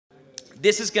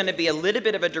This is going to be a little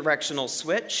bit of a directional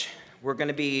switch. We're going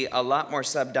to be a lot more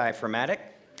subdiaphragmatic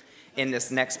in this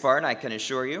next part, I can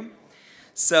assure you.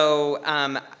 So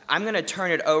I'm going to turn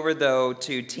it over, though,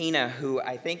 to Tina, who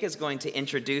I think is going to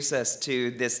introduce us to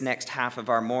this next half of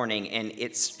our morning, and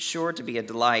it's sure to be a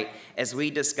delight as we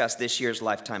discuss this year's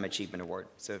Lifetime Achievement Award.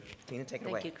 So, Tina, take it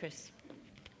away. Thank you, Chris.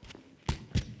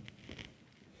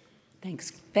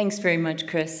 Thanks very much,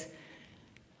 Chris.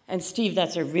 And Steve,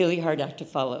 that's a really hard act to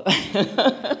follow.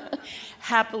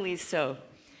 Happily so.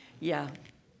 Yeah.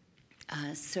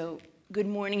 So good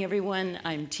morning, everyone.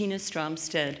 I'm Tina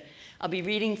Stromstead. I'll be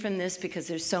reading from this because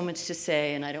there's so much to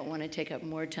say, and I don't want to take up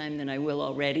more time than I will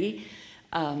already.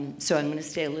 So I'm going to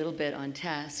stay a little bit on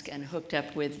task and hooked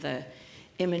up with the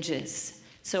images.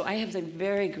 So I have the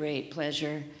very great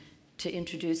pleasure to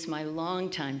introduce my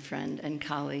longtime friend and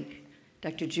colleague,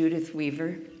 Dr. Judyth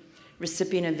Weaver,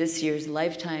 recipient of this year's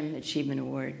Lifetime Achievement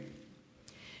Award.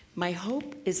 My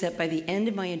hope is that by the end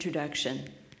of my introduction,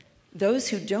 those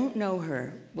who don't know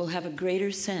her will have a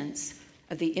greater sense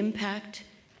of the impact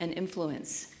and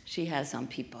influence she has on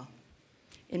people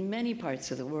in many parts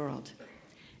of the world,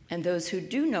 and those who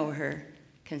do know her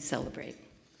can celebrate.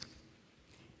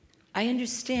 I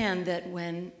understand that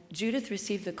when Judyth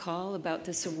received the call about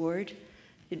this award,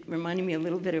 it reminded me a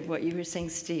little bit of what you were saying,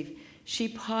 Steve. She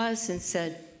paused and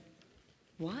said,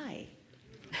 "Why?"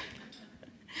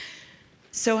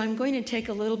 So I'm going to take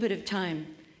a little bit of time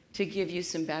to give you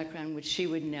some background which she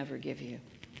would never give you.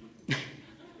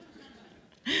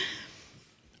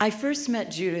 I first met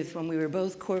Judyth when we were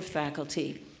both core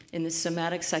faculty in the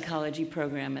Somatic Psychology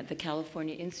program at the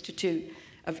California Institute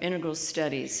of Integral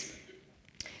Studies,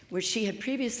 where she had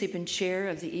previously been chair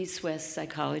of the East-West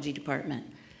Psychology Department.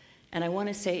 And I want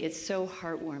to say it's so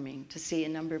heartwarming to see a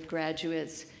number of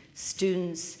graduates,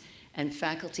 students, and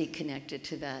faculty connected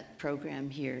to that program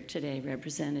here today,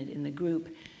 represented in the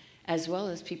group, as well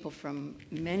as people from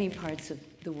many parts of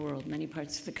the world, many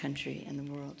parts of the country and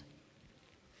the world.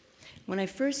 When I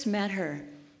first met her,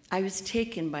 I was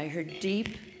taken by her deep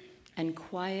and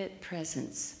quiet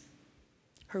presence,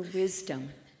 her wisdom,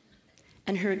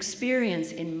 and her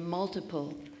experience in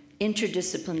multiple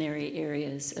interdisciplinary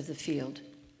areas of the field.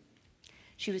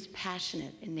 She was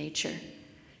passionate in nature,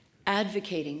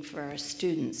 advocating for our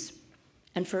students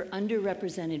and for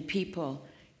underrepresented people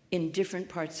in different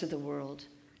parts of the world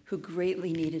who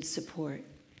greatly needed support.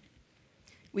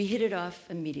 We hit it off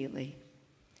immediately,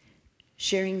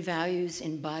 sharing values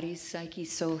in body, psyche,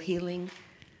 soul healing,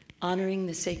 honoring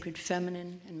the sacred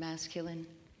feminine and masculine,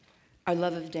 our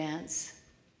love of dance,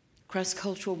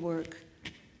 cross-cultural work,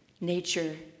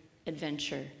 nature,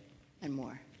 adventure, and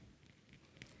more.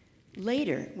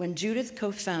 Later, when Judyth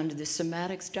co-founded the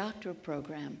Somatics doctoral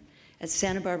program at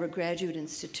Santa Barbara Graduate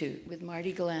Institute with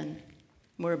Marty Glenn,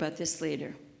 more about this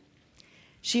later,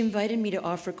 she invited me to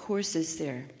offer courses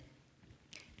there.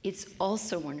 It's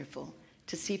also wonderful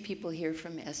to see people here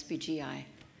from SBGI,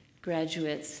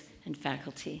 graduates and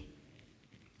faculty.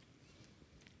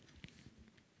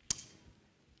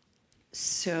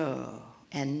 So,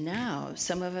 and now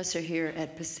some of us are here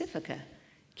at Pacifica,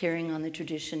 carrying on the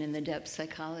tradition in the depth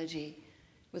psychology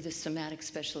with a somatic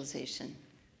specialization.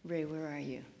 Ray, where are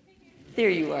you? There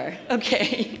you are,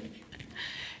 okay.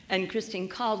 And Christine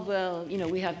Caldwell, you know,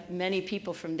 we have many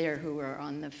people from there who are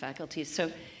on the faculty.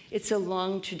 So it's a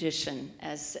long tradition,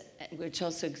 which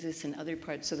also exists in other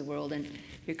parts of the world, and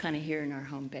you're kind of here in our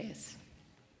home base.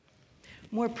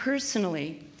 More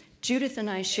personally, Judyth and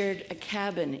I shared a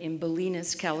cabin in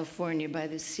Bolinas, California by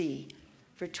the sea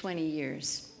for 20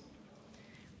 years.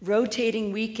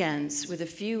 Rotating weekends with a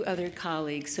few other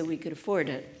colleagues so we could afford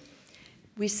it.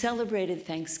 We celebrated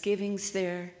Thanksgivings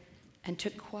there and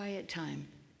took quiet time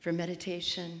for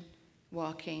meditation,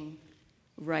 walking,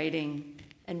 writing,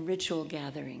 and ritual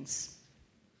gatherings.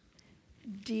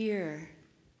 Deer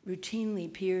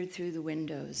routinely peered through the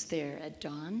windows there at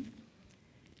dawn.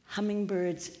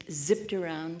 Hummingbirds zipped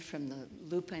around from the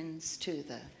lupins to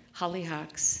the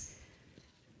hollyhocks.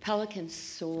 Pelicans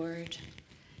soared,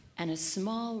 and a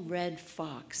small red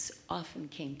fox often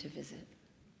came to visit.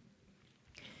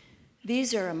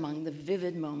 These are among the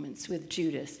vivid moments with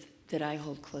Judyth that I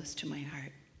hold close to my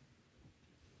heart.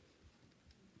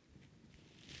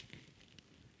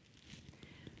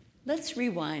 Let's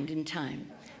rewind in time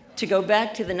to go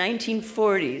back to the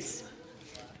 1940s.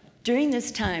 During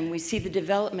this time, we see the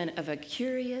development of a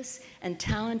curious and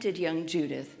talented young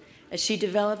Judyth as she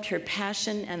developed her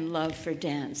passion and love for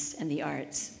dance and the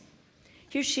arts.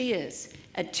 Here she is,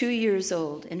 at 2 years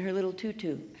old, in her little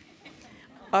tutu,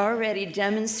 already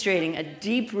demonstrating a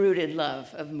deep-rooted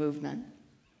love of movement.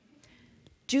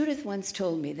 Judyth once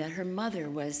told me that her mother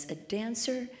was a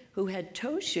dancer who had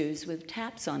toe shoes with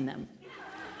taps on them.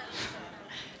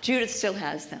 Judyth still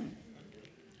has them.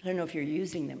 I don't know if you're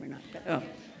using them or not, but oh,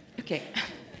 okay.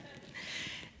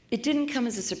 It didn't come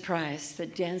as a surprise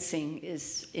that dancing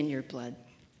is in your blood.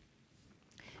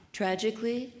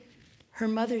 Tragically, her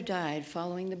mother died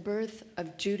following the birth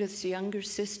of Judyth's younger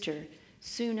sister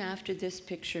soon after this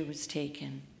picture was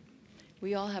taken.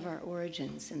 We all have our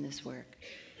origins in this work.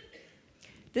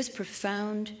 This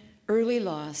profound early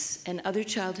loss and other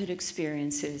childhood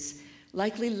experiences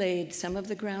likely laid some of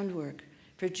the groundwork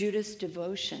for Judyth's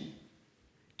devotion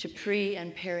to pre-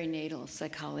 and perinatal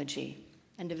psychology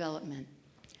and development,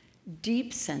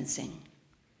 deep sensing,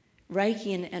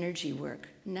 Reichian energy work,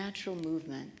 natural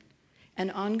movement,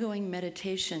 and ongoing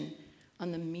meditation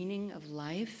on the meaning of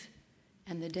life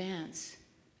and the dance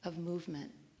of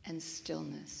movement and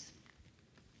stillness.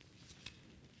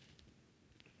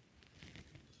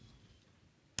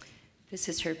 This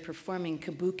is her performing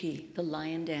kabuki, the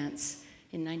lion dance,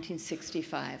 in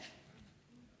 1965.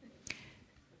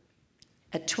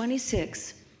 At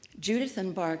 26, Judyth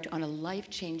embarked on a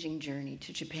life-changing journey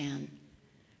to Japan,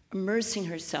 immersing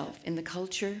herself in the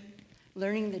culture,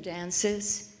 learning the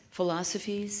dances,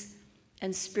 philosophies,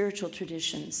 and spiritual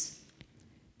traditions.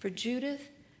 For Judyth,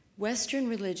 Western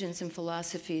religions and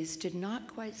philosophies did not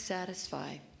quite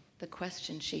satisfy the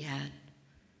question she had.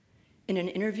 In an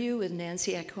interview with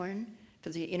Nancy Eckhorn for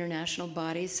the International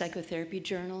Body Psychotherapy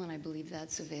Journal, and I believe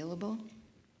that's available,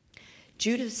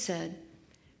 Judyth said,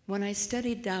 "When I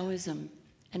studied Taoism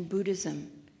and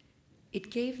Buddhism, it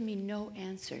gave me no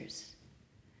answers,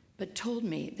 but told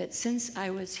me that since I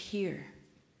was here,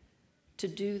 to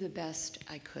do the best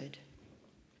I could.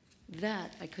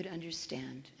 That I could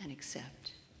understand and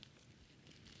accept."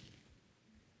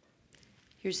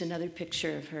 Here's another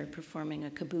picture of her performing a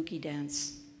kabuki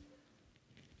dance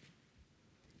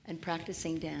and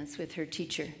practicing dance with her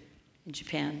teacher in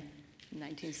Japan in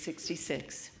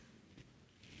 1966.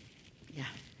 Yeah.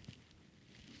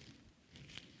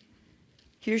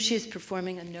 Here she is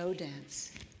performing a no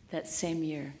dance that same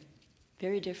year.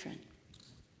 Very different.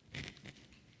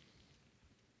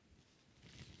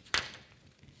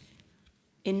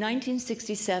 In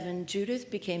 1967,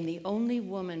 Judyth became the only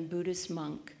woman Buddhist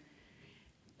monk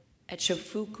at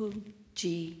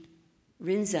Shofuku-ji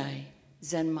Rinzai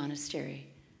Zen Monastery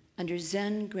under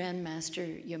Zen Grand Master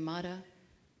Yamada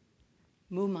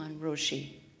Muman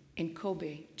Roshi in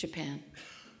Kobe, Japan.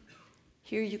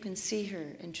 Here you can see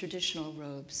her in traditional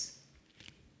robes.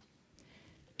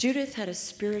 Judyth had a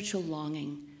spiritual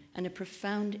longing and a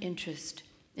profound interest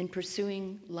in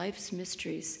pursuing life's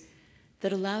mysteries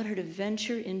that allowed her to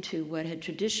venture into what had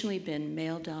traditionally been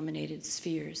male-dominated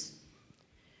spheres.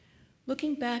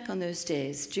 Looking back on those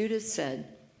days, Judyth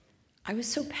said, "I was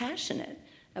so passionate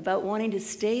about wanting to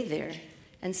stay there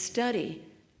and study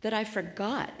that I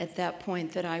forgot at that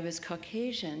point that I was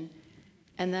Caucasian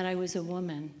and that I was a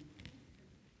woman.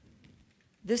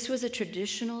 This was a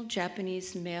traditional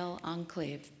Japanese male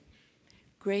enclave.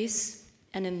 Grace,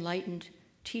 an enlightened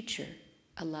teacher,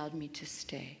 allowed me to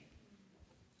stay."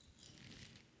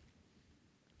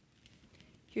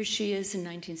 Here she is in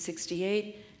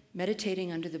 1968,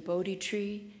 meditating under the Bodhi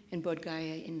tree in Bodh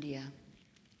Gaya, India.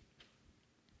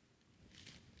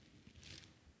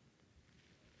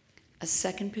 A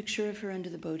second picture of her under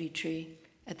the Bodhi tree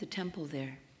at the temple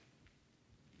there.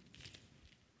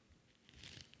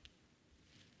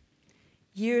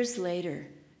 Years later,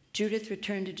 Judyth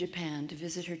returned to Japan to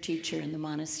visit her teacher in the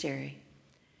monastery.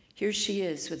 Here she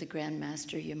is with the Grand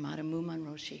Master Yamada Muman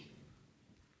Roshi.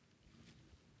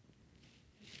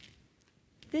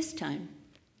 This time,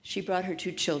 she brought her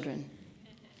two children,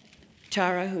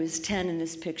 Tara, who is 10 in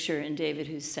this picture, and David,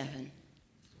 who's 7.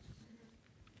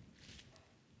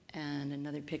 And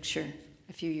another picture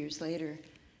a few years later,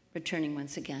 returning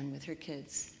once again with her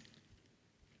kids.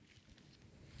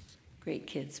 Great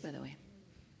kids, by the way.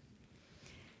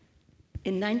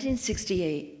 In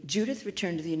 1968, Judyth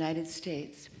returned to the United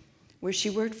States, where she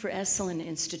worked for Esalen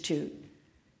Institute,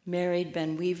 married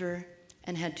Ben Weaver,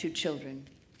 and had 2 children.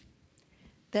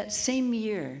 That same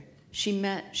year, she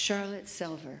met Charlotte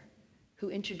Selver, who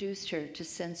introduced her to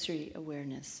sensory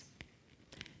awareness.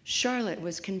 Charlotte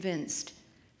was convinced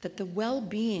that the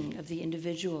well-being of the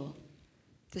individual,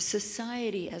 the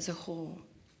society as a whole,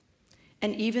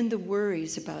 and even the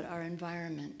worries about our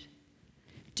environment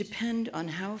depend on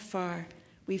how far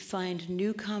we find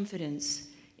new confidence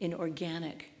in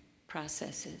organic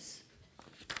processes.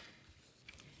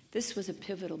 This was a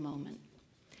pivotal moment,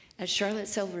 as Charlotte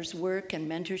Selver's work and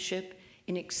mentorship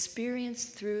in experience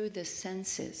through the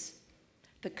senses,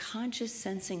 the conscious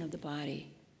sensing of the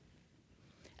body,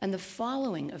 and the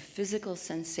following of physical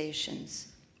sensations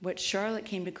what Charlotte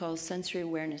came to call sensory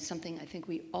awareness, something I think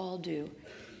we all do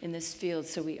in this field,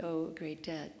 so we owe a great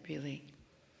debt, really.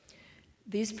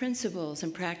 These principles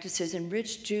and practices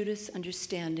enriched Judyth's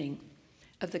understanding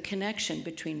of the connection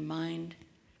between mind,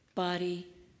 body,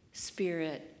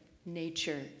 spirit,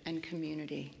 nature, and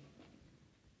community.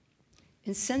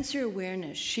 In sensory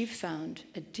awareness, she found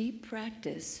a deep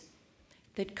practice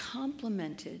that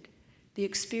complemented the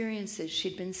experiences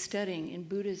she'd been studying in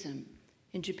Buddhism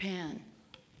in Japan.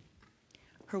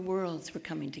 Her worlds were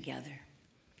coming together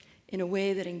in a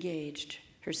way that engaged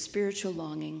her spiritual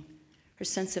longing, her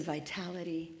sense of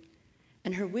vitality,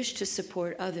 and her wish to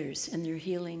support others in their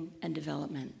healing and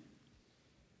development.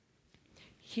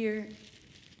 Here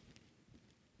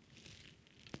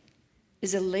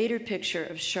is a later picture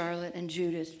of Charlotte and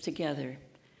Judyth together.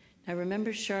 Now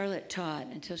remember, Charlotte taught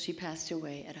until she passed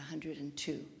away at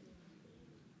 102.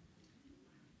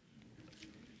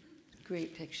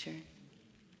 Great picture.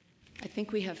 I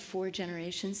think we have 4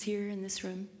 generations here in this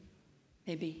room,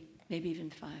 maybe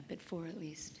even 5, but 4 at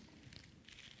least.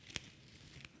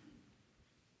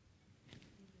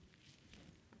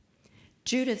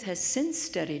 Judyth has since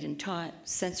studied and taught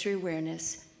sensory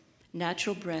awareness,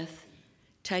 natural breath,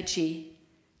 Tai Chi,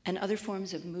 and other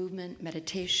forms of movement,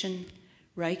 meditation,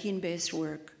 Reiki-based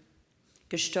work,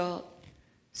 Gestalt,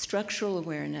 structural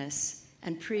awareness,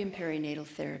 and pre- and perinatal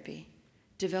therapy,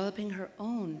 developing her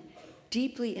own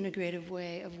deeply integrative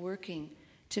way of working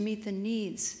to meet the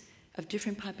needs of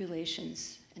different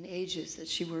populations and ages that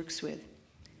she works with.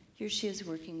 Here she is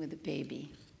working with a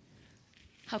baby.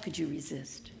 How could you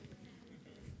resist?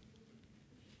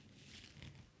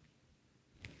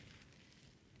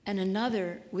 And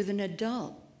another with an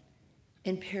adult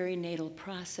in perinatal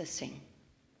processing,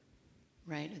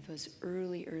 right, of those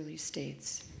early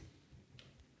states.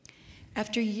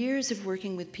 After years of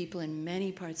working with people in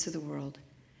many parts of the world,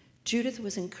 Judyth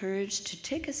was encouraged to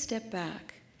take a step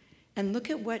back and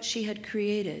look at what she had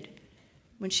created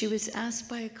when she was asked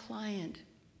by a client,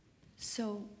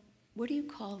 "So, what do you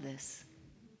call this?"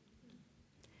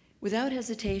 Without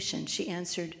hesitation, she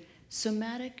answered,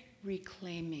 "Somatic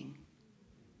reclaiming."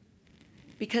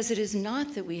 Because it is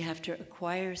not that we have to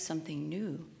acquire something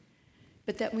new,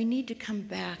 but that we need to come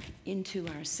back into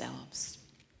ourselves,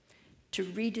 to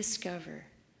rediscover,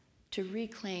 to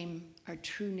reclaim our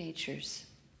true natures.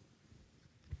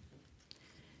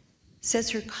 Says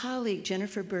her colleague,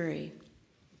 Jennifer Burry,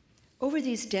 over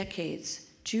these decades,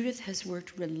 Judyth has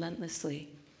worked relentlessly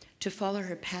to follow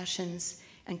her passions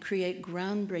and create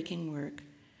groundbreaking work,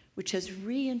 which has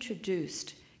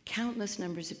reintroduced countless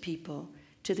numbers of people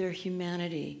to their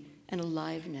humanity and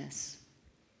aliveness.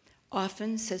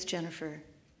 Often, says Jennifer,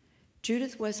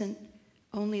 Judyth wasn't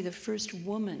only the first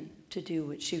woman to do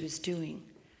what she was doing,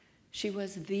 she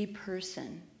was the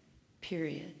person,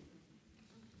 period.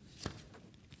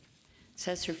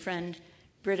 Says her friend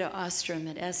Britta Ostrom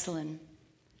at Esalen,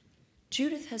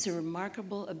 Judyth has a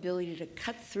remarkable ability to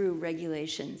cut through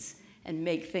regulations and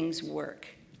make things work.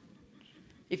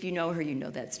 If you know her, you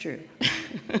know that's true.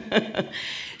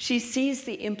 She sees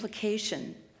the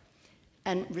implication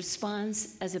and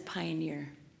responds as a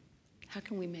pioneer. How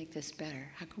can we make this better?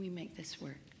 How can we make this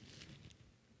work?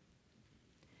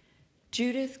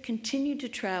 Judyth continued to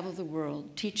travel the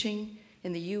world, teaching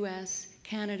in the US,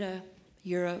 Canada,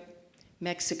 Europe,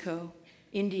 Mexico,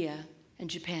 India, and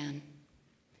Japan.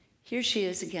 Here she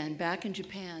is again, back in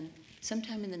Japan,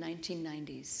 sometime in the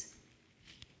 1990s.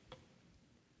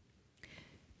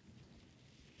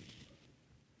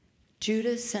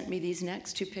 Judyth sent me these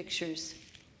next 2 pictures.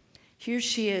 Here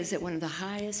she is at one of the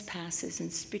highest passes in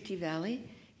Spiti Valley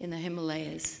in the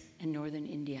Himalayas in northern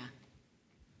India.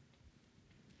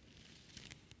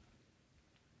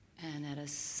 And at a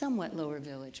somewhat lower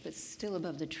village, but still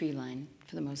above the tree line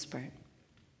for the most part.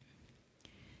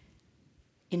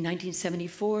 In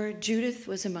 1974, Judyth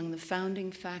was among the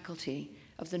founding faculty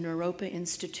of the Naropa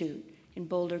Institute in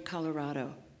Boulder,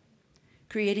 Colorado,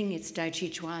 creating its Dai Chi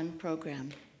Chuan program.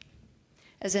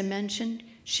 As I mentioned,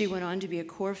 she went on to be a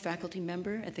core faculty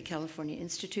member at the California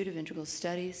Institute of Integral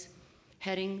Studies,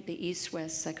 heading the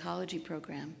East-West Psychology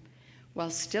program, while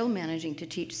still managing to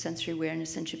teach sensory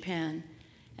awareness in Japan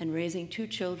and raising 2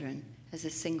 children as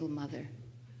a single mother.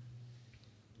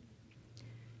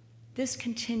 This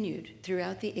continued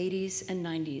throughout the 80s and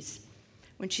 90s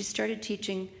when she started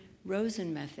teaching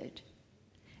Rosen method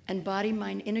and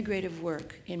body-mind integrative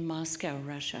work in Moscow,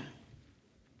 Russia.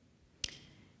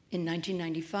 In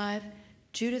 1995,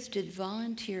 Judyth did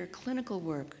volunteer clinical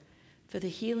work for the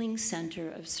Healing Center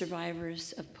of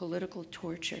Survivors of Political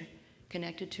Torture,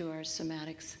 connected to our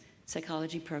Somatic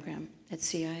Psychology program at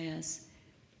CIS.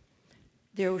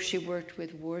 There she worked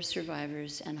with war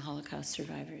survivors and Holocaust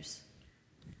survivors.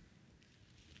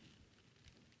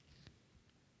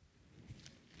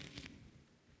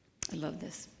 I love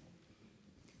this.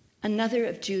 Another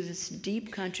of Judyth's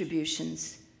deep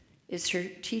contributions is her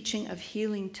teaching of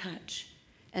healing touch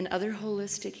and other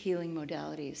holistic healing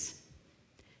modalities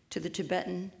to the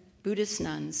Tibetan Buddhist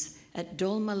nuns at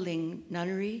Dolma Ling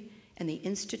Nunnery and the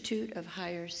Institute of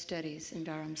Higher Studies in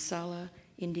Dharamsala,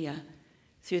 India,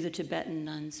 through the Tibetan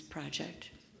Nuns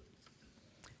Project.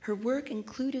 Her work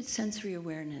included sensory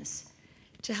awareness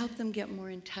to help them get more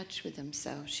in touch with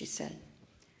themselves, she said,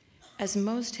 as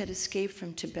most had escaped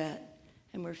from Tibet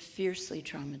and were fiercely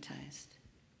traumatized.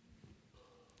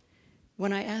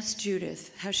 When I asked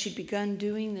Judyth how she'd begun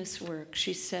doing this work,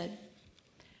 she said,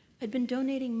 I'd been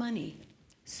donating money,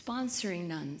 sponsoring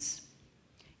nuns,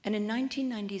 and in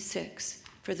 1996,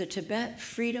 for the Tibet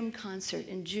Freedom Concert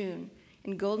in June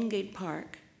in Golden Gate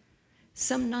Park,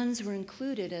 some nuns were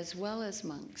included as well as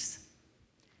monks.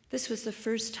 This was the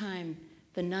first time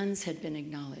the nuns had been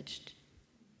acknowledged.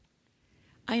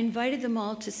 I invited them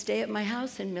all to stay at my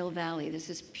house in Mill Valley. This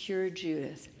is pure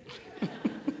Judyth.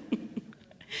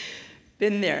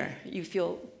 Been there, you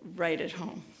feel right at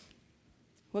home.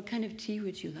 What kind of tea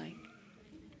would you like?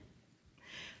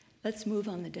 Let's move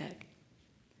on the deck.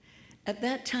 At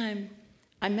that time,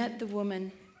 I met the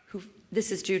woman who,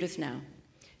 this is Judyth now.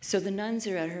 So the nuns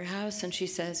are at her house and she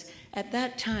says, at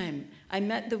that time, I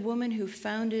met the woman who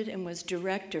founded and was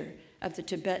director of the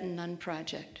Tibetan Nun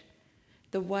Project,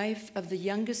 the wife of the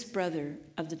youngest brother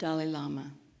of the Dalai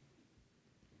Lama.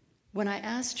 When I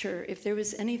asked her if there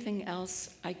was anything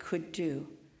else I could do,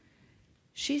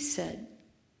 she said,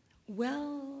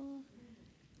 well,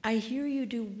 I hear you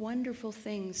do wonderful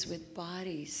things with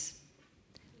bodies.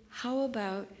 How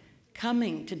about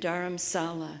coming to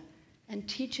Dharamsala and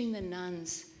teaching the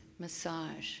nuns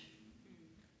massage?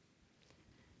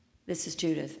 This is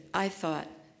Judyth. I thought,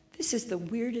 this is the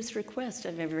weirdest request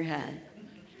I've ever had.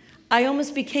 I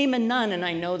almost became a nun and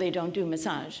I know they don't do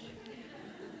massage.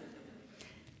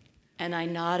 And I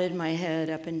nodded my head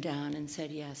up and down and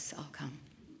said, yes, I'll come.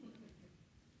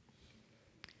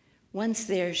 Once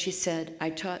there, she said, I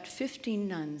taught 15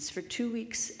 nuns for 2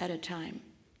 weeks at a time.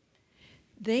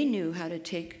 They knew how to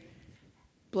take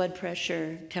blood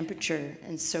pressure, temperature,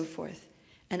 and so forth.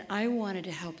 And I wanted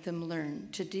to help them learn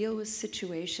to deal with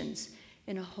situations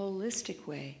in a holistic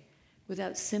way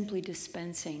without simply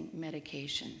dispensing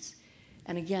medications.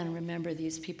 And again, remember,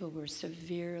 these people were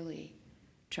severely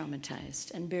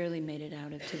traumatized and barely made it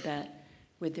out of Tibet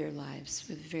with their lives,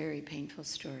 with very painful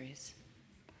stories.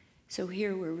 So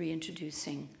here we're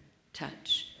reintroducing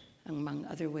touch, among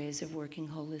other ways of working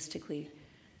holistically,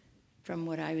 from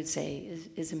what I would say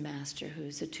is a master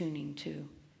who's attuning to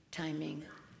timing,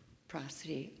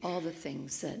 prosody, all the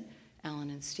things that Alan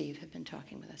and Steve have been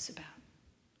talking with us about.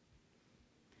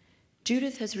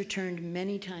 Judyth has returned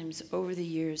many times over the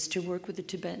years to work with the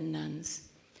Tibetan nuns,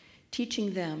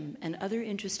 teaching them and other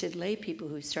interested lay people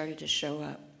who started to show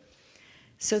up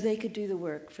so they could do the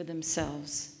work for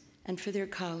themselves and for their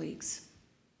colleagues.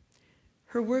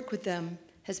 Her work with them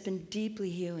has been deeply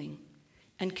healing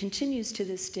and continues to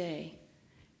this day,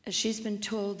 as she's been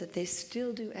told that they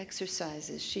still do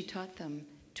exercises she taught them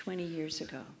 20 years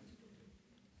ago.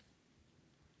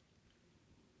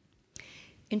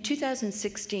 In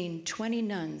 2016, 20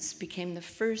 nuns became the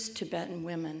first Tibetan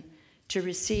women to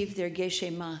receive their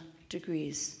Geshe Ma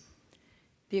degrees,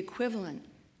 the equivalent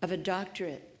of a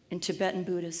doctorate in Tibetan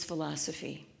Buddhist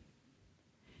philosophy.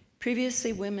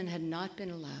 Previously, women had not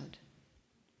been allowed.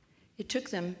 It took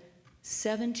them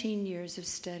 17 years of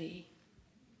study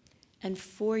and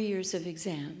 4 years of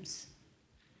exams,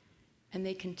 and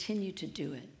they continue to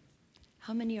do it.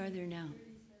 How many are there now?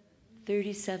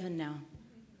 37 now.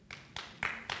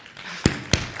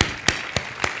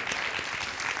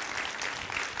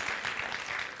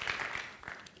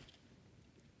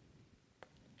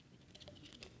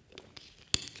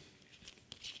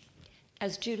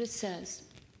 As Judyth says,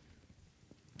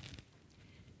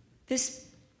 this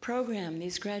program,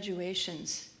 these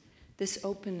graduations, this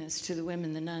openness to the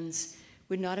women, the nuns,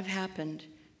 would not have happened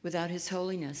without His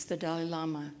Holiness, the Dalai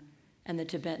Lama, and the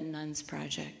Tibetan Nuns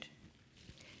Project.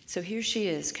 So here she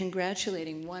is,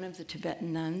 congratulating one of the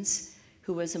Tibetan nuns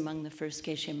who was among the first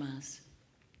Geshe Mas.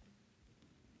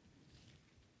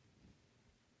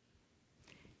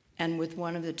 And with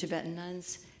one of the Tibetan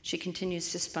nuns, she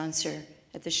continues to sponsor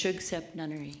at the Shugsep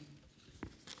Nunnery.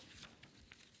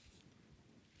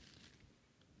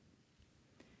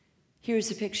 Here's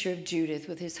a picture of Judyth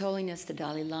with His Holiness the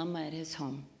Dalai Lama at his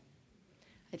home.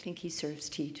 I think he serves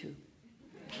tea too.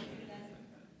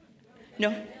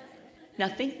 No?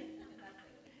 Nothing?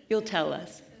 You'll tell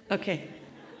us. Okay.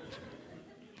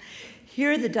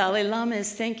 Here, the Dalai Lama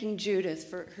is thanking Judyth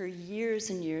for her years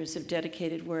and years of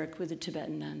dedicated work with the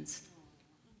Tibetan nuns.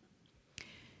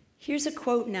 Here's a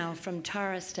quote now from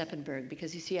Tara Steppenberg,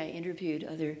 because you see, I interviewed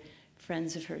other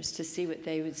friends of hers to see what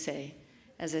they would say.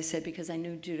 As I said, because I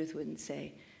knew Judyth wouldn't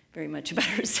say very much about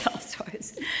herself. So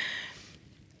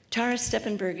Tara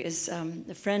Steppenberg is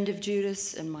a friend of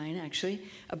Judyth's and mine, actually,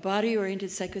 a body-oriented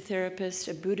psychotherapist,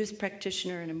 a Buddhist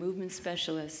practitioner, and a movement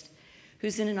specialist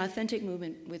who's in an authentic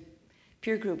movement with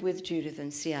peer group with Judyth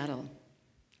in Seattle.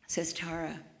 Says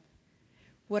Tara,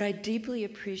 "What I deeply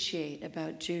appreciate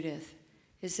about Judyth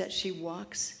is that she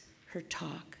walks her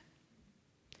talk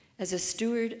as a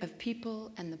steward of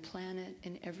people and the planet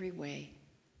in every way.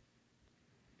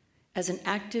 As an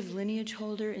active lineage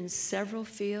holder in several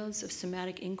fields of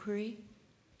somatic inquiry,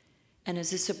 and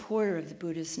as a supporter of the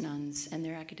Buddhist nuns and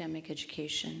their academic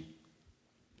education."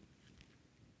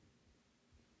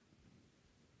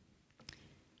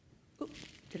 Oop,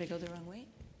 did I go the wrong way?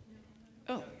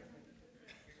 Oh.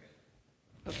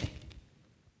 Okay.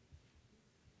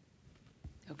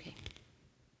 Okay.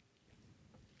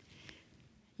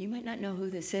 You might not know who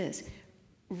this is.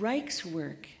 Reich's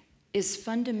work is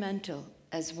fundamental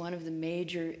as one of the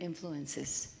major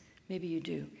influences. Maybe you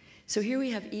do. So here we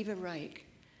have Eva Reich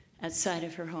outside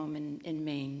of her home in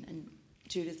Maine, and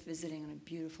Judyth visiting on a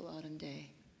beautiful autumn day.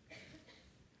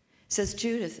 Says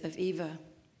Judyth of Eva,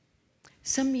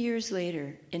 "Some years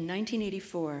later, in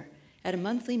 1984, at a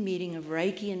monthly meeting of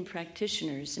Reichian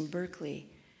practitioners in Berkeley,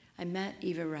 I met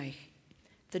Eva Reich,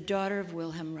 the daughter of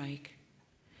Wilhelm Reich,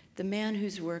 the man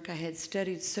whose work I had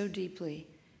studied so deeply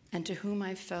and to whom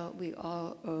I felt we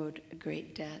all owed a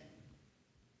great debt.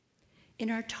 In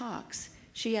our talks,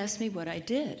 she asked me what I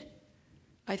did.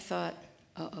 I thought,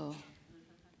 uh-oh,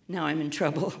 now I'm in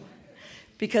trouble,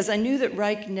 because I knew that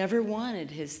Reich never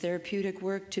wanted his therapeutic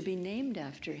work to be named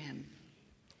after him.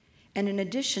 And in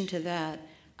addition to that,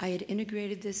 I had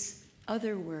integrated this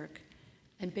other work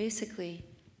and basically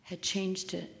had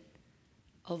changed it,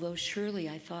 although surely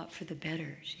I thought for the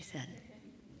better," she said.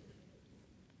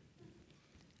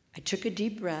 I took a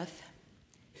deep breath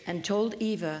and told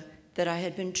Eva that I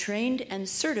had been trained and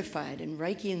certified in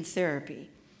Reichian therapy,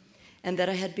 and that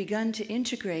I had begun to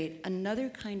integrate another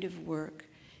kind of work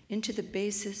into the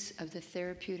basis of the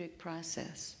therapeutic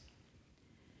process.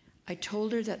 I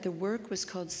told her that the work was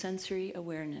called sensory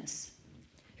awareness,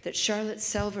 that Charlotte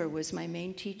Selver was my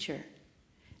main teacher,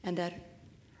 and that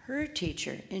her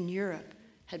teacher in Europe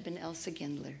had been Elsa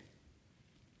Gindler.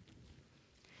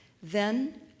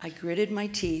 Then I gritted my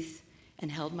teeth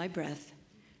and held my breath,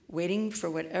 waiting for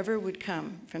whatever would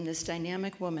come from this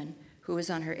dynamic woman who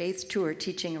was on her 8th tour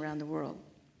teaching around the world.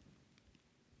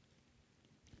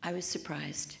 I was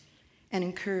surprised and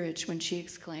encouraged when she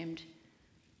exclaimed,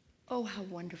 "Oh, how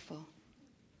wonderful.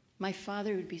 My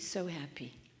father would be so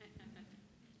happy."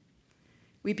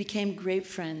 We became great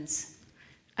friends.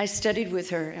 I studied with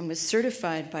her and was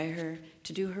certified by her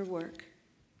to do her work.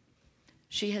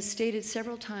 She has stated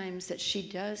several times that she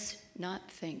does not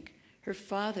think her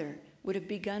father would have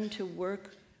begun to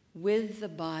work with the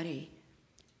body,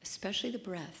 especially the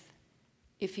breath,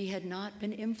 if he had not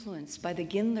been influenced by the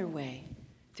Gindler way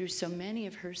through so many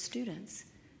of her students.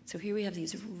 So here we have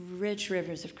these rich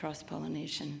rivers of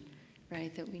cross-pollination,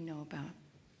 right, that we know about.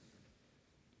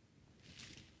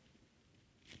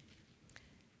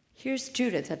 Here's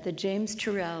Judyth at the James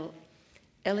Turrell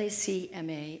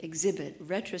LAC-MA exhibit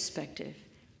retrospective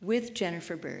with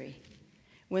Jennifer Berry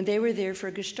when they were there for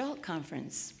a Gestalt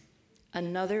conference,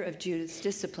 another of Judyth's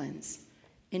disciplines,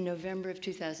 in November of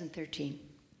 2013.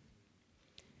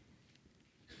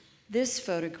 This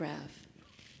photograph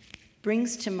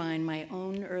brings to mind my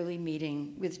own early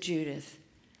meeting with Judyth,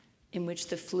 in which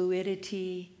the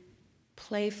fluidity,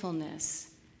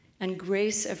 playfulness, and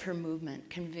grace of her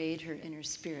movement conveyed her inner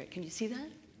spirit. Can you see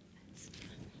that?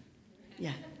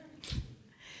 Yeah.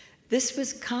 This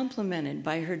was complemented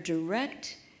by her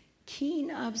direct,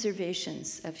 keen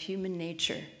observations of human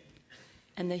nature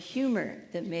and the humor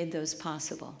that made those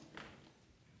possible.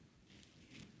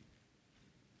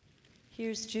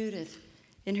 Here's Judyth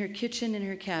in her kitchen in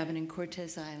her cabin in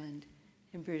Cortes Island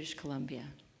in British Columbia.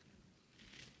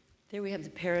 There we have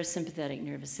the parasympathetic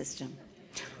nervous system.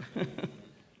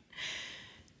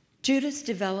 Judyth's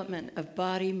development of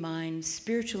body, mind,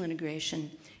 spiritual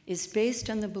integration is based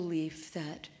on the belief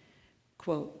that,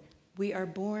 quote, "We are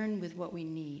born with what we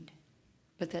need,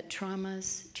 but that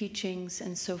traumas, teachings,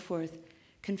 and so forth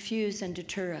confuse and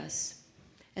deter us,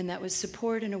 and that with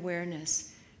support and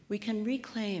awareness, we can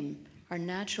reclaim our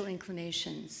natural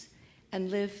inclinations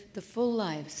and live the full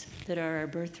lives that are our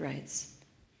birthrights."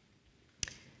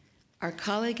 Our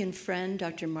colleague and friend,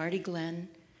 Dr. Marty Glenn,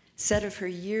 said of her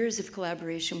years of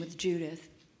collaboration with Judyth,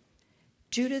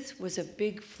 Judyth was a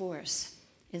big force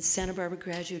in Santa Barbara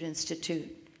Graduate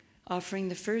Institute, offering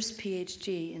the first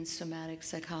PhD in somatic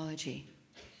psychology.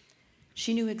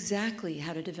 She knew exactly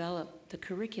how to develop the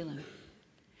curriculum.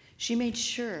 She made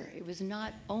sure it was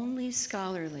not only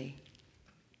scholarly,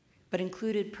 but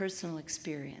included personal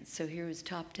experience. So here was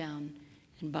top down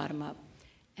and bottom up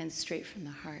and straight from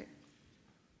the heart.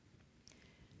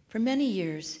 For many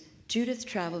years, Judyth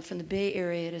traveled from the Bay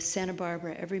Area to Santa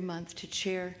Barbara every month to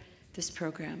chair this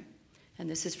program. And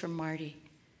this is from Marty.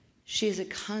 She is a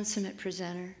consummate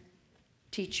presenter,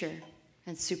 teacher,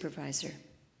 and supervisor.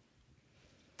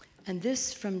 And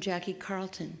this from Jackie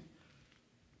Carlton,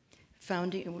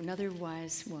 another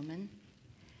wise woman,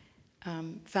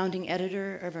 founding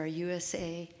editor of our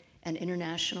USA and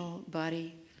international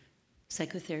body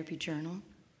psychotherapy journal.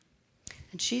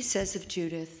 And she says of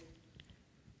Judyth,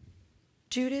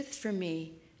 Judyth, for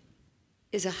me,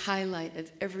 is a highlight of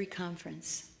every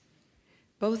conference,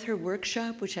 both her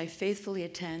workshop, which I faithfully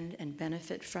attend and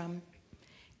benefit from,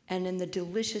 and in the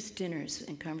delicious dinners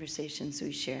and conversations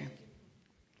we share.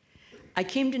 I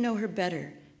came to know her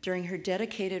better during her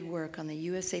dedicated work on the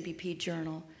USABP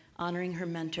journal honoring her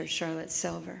mentor, Charlotte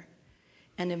Selver,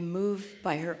 and am moved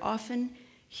by her often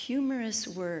humorous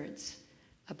words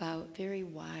about very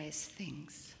wise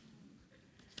things.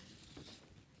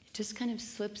 It just kind of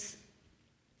slips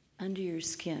under your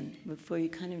skin before you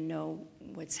kind of know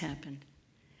what's happened.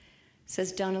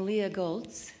 Says Donalia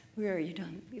Goltz, where are you,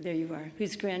 Don? There you are,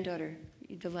 whose granddaughter,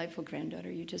 delightful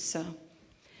granddaughter you just saw,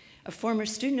 a former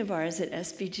student of ours at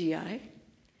SBGI,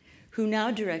 who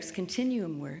now directs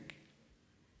continuum work.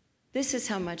 This is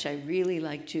how much I really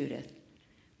like Judyth.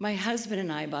 My husband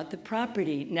and I bought the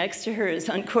property next to hers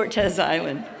on Cortez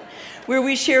Island, where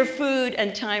we share food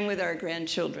and time with our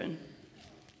grandchildren.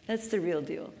 That's the real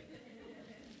deal.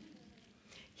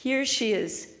 Here she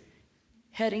is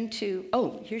heading to,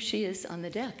 here she is on the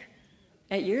deck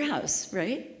at your house,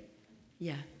 right?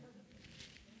 Yeah,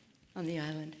 on the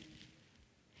island.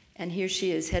 And here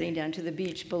she is heading down to the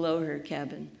beach below her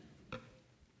cabin.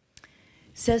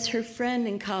 Says her friend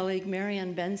and colleague,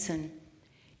 Marianne Benson,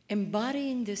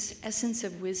 embodying this essence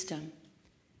of wisdom,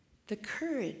 the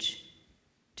courage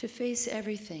to face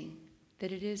everything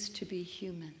that it is to be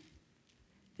human.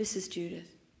 This is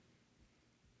Judyth.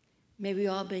 May we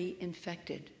all be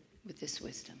infected with this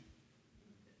wisdom.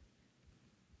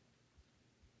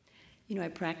 You know, I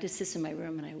practiced this in my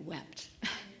room and I wept.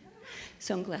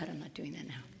 So I'm glad I'm not doing that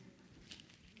now.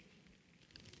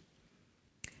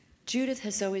 Judyth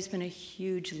has always been a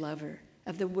huge lover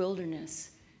of the wilderness,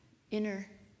 inner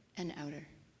and outer,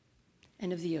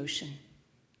 and of the ocean.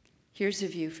 Here's a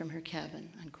view from her cabin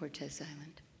on Cortez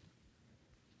Island.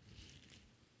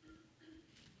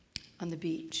 On the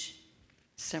beach,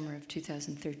 summer of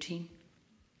 2013.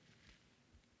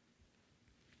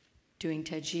 Doing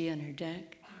Tai Chi on her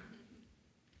deck.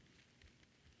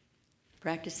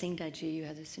 Practicing Tai Chi, you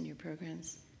have this in your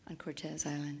programs, on Cortez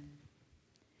Island.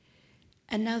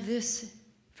 And now this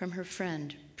from her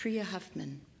friend, Priya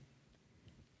Huffman.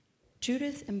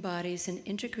 Judyth embodies an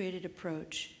integrated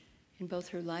approach in both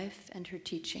her life and her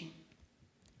teaching.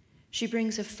 She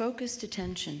brings a focused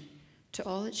attention to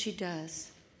all that she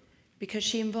does because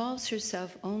she involves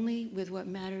herself only with what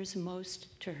matters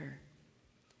most to her.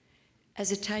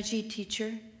 As a Tai Chi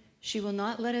teacher, she will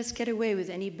not let us get away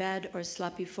with any bad or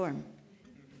sloppy form.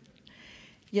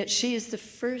 Yet she is the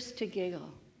first to giggle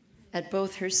at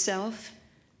both herself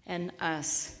and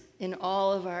us in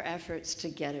all of our efforts to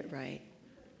get it right.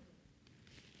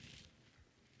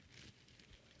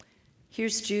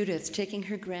 Here's Judyth taking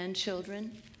her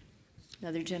grandchildren,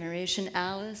 another generation,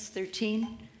 Alice,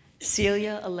 13,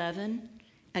 Celia, 11,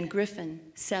 and Griffin,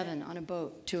 7, on a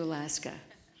boat to Alaska.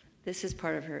 This is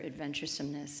part of her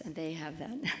adventuresomeness, and they have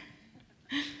that.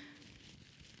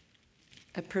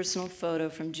 A personal photo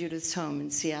from Judyth's home in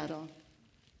Seattle.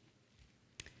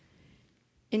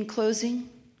 In closing,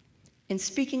 in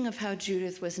speaking of how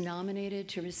Judyth was nominated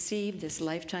to receive this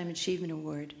Lifetime Achievement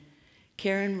Award,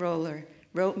 Karen Roller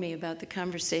wrote me about the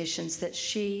conversations that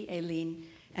she, Aileen,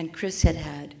 and Chris had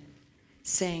had,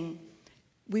 saying,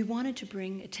 we wanted to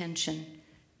bring attention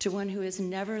to one who has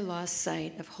never lost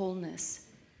sight of wholeness,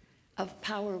 of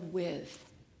power with,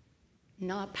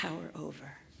 not power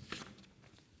over,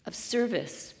 of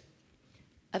service,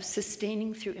 of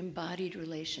sustaining through embodied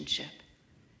relationship,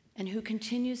 and who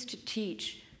continues to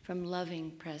teach from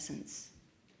loving presence.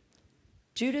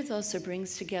 Judyth also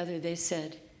brings together, they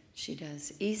said, she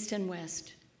does, East and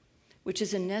West, which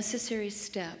is a necessary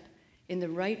step in the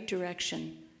right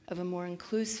direction of a more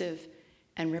inclusive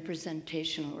and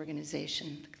representational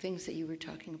organization, things that you were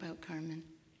talking about, Carmen.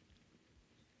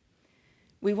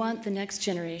 We want the next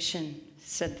generation,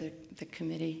 said the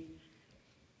committee,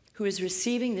 who is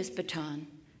receiving this baton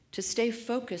to stay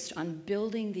focused on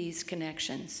building these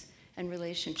connections and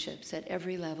relationships at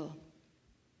every level.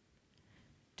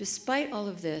 Despite all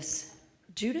of this,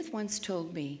 Judyth once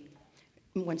told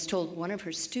one of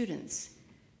her students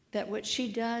that what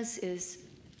she does is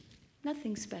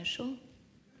nothing special.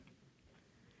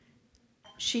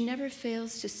 She never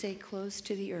fails to stay close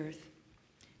to the earth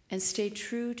and stay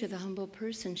true to the humble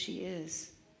person she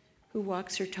is, who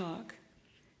walks her talk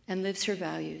and lives her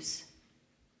values.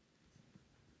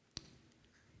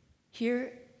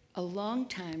 Here, a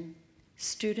longtime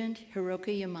student,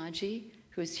 Hiroki Yamaji,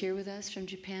 who is here with us from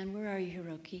Japan. Where are you,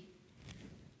 Hiroki?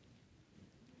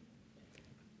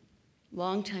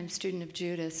 Longtime student of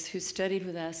Judyth, who studied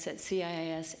with us at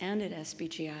CIIS and at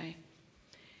SBGI.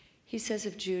 He says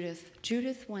of Judyth,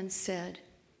 Judyth once said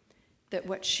that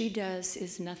what she does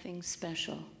is nothing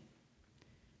special,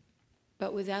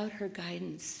 but without her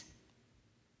guidance,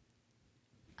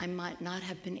 I might not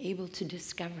have been able to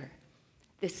discover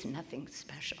this nothing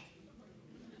special.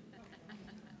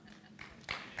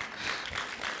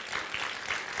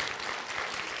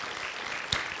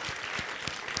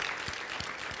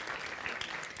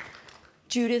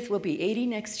 Judyth will be 80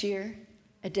 next year,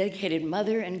 a dedicated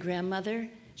mother and grandmother.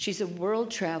 She's a world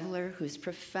traveler who's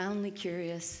profoundly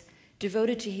curious,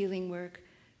 devoted to healing work,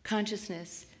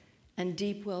 consciousness, and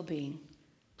deep well-being.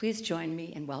 Please join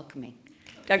me in welcoming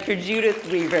Dr. Judyth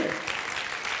Weaver,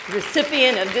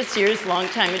 recipient of this year's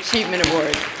Lifetime Achievement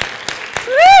Award.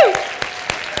 Woo!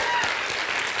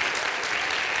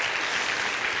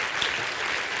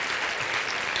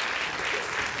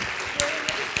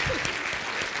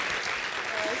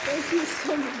 Thank you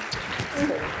so much.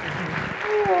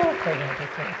 Oh, okay.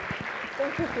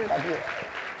 Thank you for that.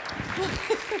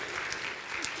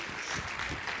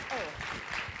 Oh,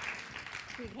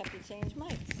 we'd have to change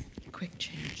mics. Quick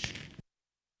change.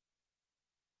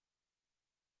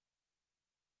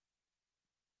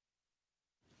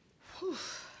 Whew.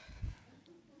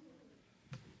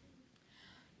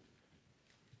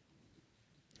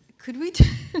 Could we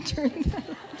turn that,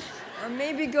 or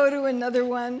maybe go to another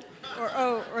one,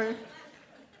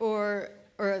 or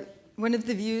one of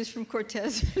the views from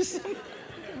Cortez or something?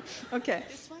 Okay,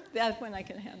 that one I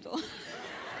can handle.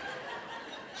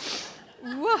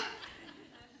 Whoa.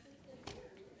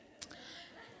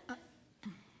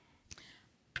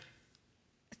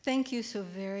 Thank you so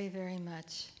very, very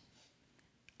much.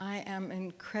 I am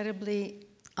incredibly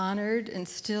honored and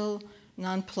still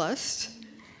nonplussed.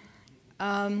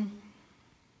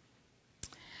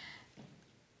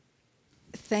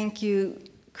 Thank you,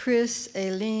 Chris,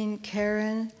 Aileen,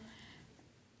 Karen,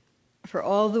 for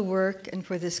all the work and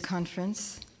for this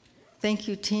conference. Thank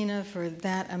you, Tina, for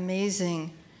that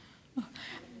amazing.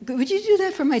 Would you do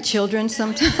that for my children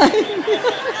sometime?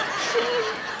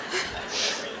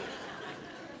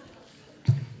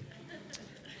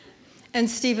 And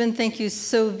Stephen, thank you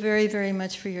so very, very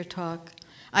much for your talk.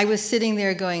 I was sitting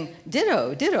there going,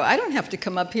 ditto, ditto. I don't have to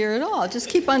come up here at all. Just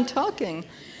keep on talking.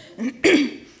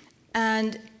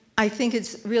 And I think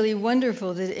it's really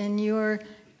wonderful that in your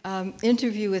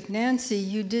interview with Nancy,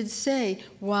 you did say,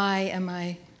 why am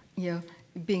I,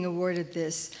 being awarded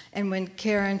this? And when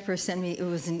Karen first sent me, it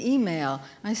was an email.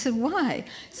 I said, why?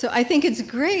 So I think it's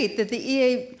great that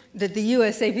the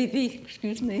USABP,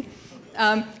 excuse me,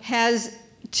 has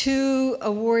two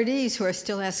awardees who are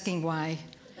still asking why.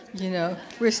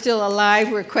 We're still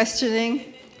alive, we're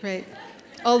questioning. Great.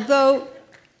 Although,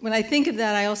 when I think of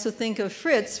that, I also think of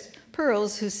Fritz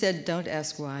Perls, who said, don't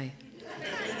ask why.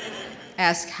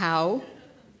 Ask how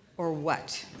or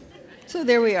what. So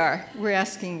there we are, we're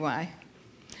asking why.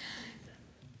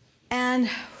 And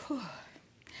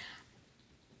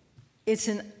it's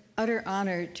an utter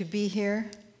honor to be here.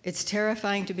 It's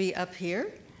terrifying to be up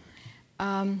here.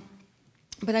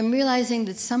 But I'm realizing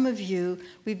that some of you,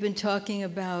 we've been talking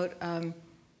about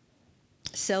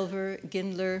Selver,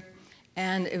 Gindler,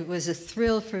 and it was a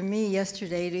thrill for me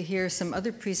yesterday to hear some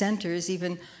other presenters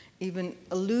even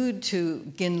allude to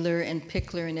Gindler and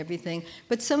Pickler and everything.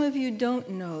 But some of you don't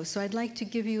know, so I'd like to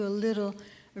give you a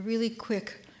really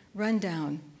quick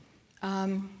rundown.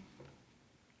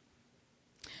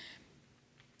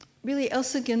 Really,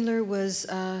 Elsa Gindler was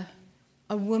a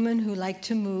woman who liked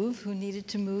to move, who needed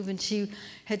to move, and she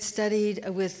had studied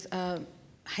with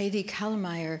Heidi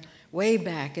Kallmeyer way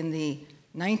back in the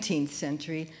 19th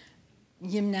century,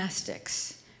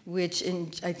 gymnastics, which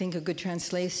I think a good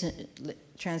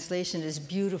translation is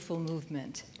beautiful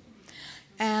movement.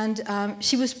 And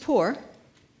she was poor.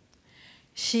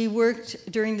 She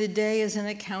worked during the day as an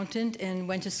accountant and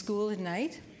went to school at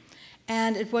night.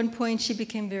 And at one point, she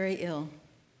became very ill.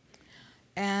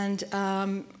 And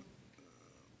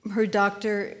her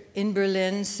doctor in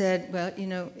Berlin said, well, you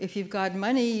know, if you've got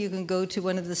money, you can go to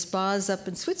one of the spas up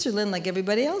in Switzerland like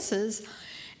everybody else is.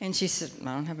 And she said,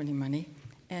 I don't have any money.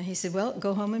 And he said, well,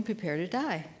 go home and prepare to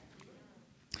die.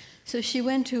 So she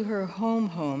went to her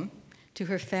home, to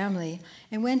her family,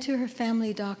 and went to her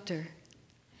family doctor.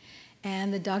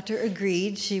 And the doctor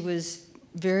agreed. She was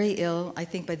very ill. I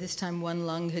think by this time one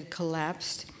lung had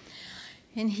collapsed.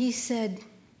 And he said,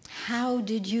 how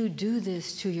did you do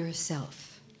this to yourself?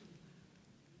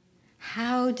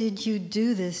 How did you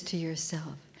do this to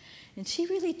yourself? And she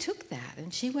really took that,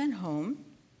 and she went home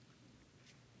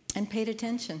and paid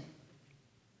attention.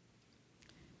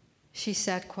 She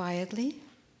sat quietly.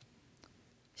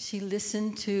 She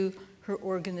listened to her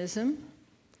organism.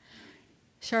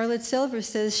 Charlotte Selver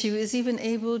says she was even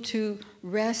able to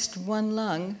rest one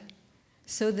lung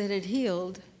so that it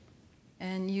healed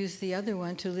and use the other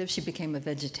one to live. She became a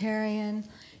vegetarian.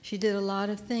 She did a lot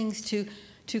of things to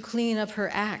clean up her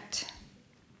act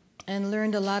and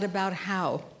learned a lot about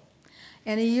how.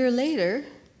 And a year later,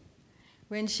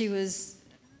 when she was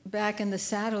back in the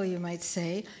saddle, you might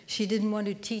say, she didn't want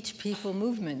to teach people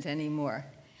movement anymore.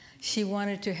 She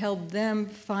wanted to help them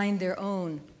find their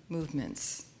own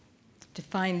movements, to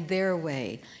find their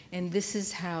way. And this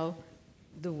is how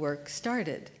the work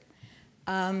started.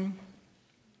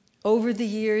 Over the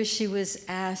years, she was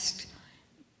asked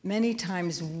many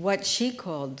times what she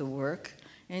called the work,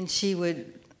 and she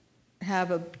would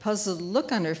have a puzzled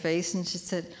look on her face, and she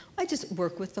said, I just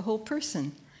work with the whole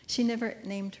person. She never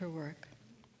named her work.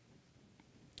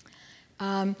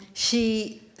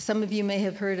 Some of you may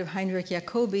have heard of Heinrich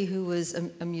Jacobi, who was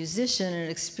a musician, an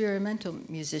experimental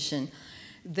musician.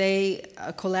 They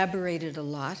collaborated a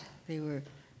lot.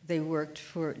 They worked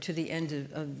to the end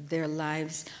of their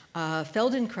lives.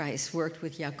 Feldenkrais worked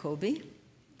with Jacobi.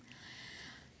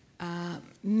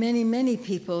 Many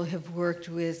people have worked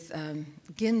with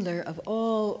Gindler of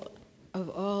all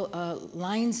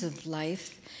lines of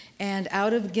life. And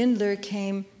out of Gindler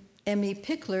came Emmy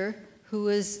Pickler, who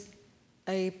was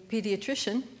a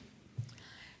pediatrician,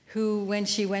 who, when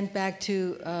she went back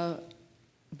to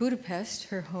Budapest,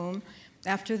 her home,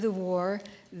 after the war,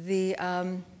 the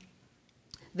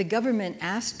government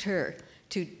asked her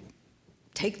to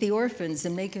take the orphans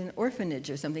and make an orphanage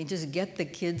or something, just get the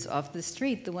kids off the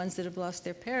street, the ones that have lost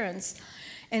their parents.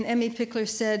 And Emmy Pickler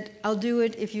said, I'll do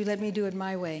it if you let me do it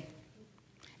my way.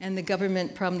 And the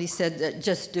government probably said,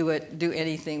 just do it, do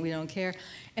anything, we don't care.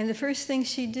 And the first thing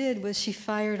she did was she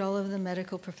fired all of the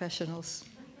medical professionals.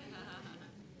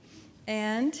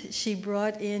 And she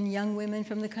brought in young women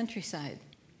from the countryside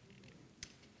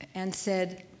and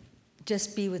said,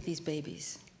 just be with these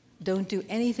babies. Don't do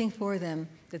anything for them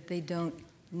that they don't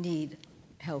need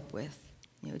help with.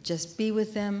 You know, just be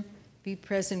with them, be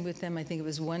present with them. I think it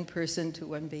was one person to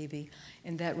one baby,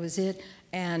 and that was it.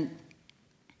 And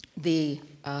the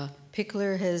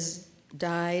Pickler has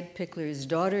died. Pickler's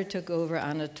daughter took over.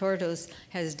 Anna Tortos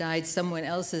has died. Someone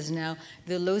else is now.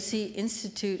 The Losi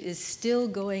Institute is still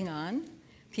going on.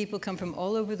 People come from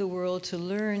all over the world to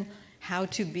learn how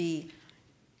to be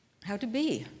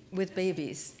with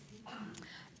babies.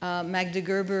 Magda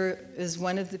Gerber is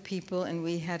one of the people, and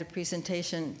we had a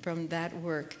presentation from that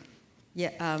work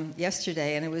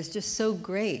yesterday, and it was just so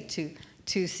great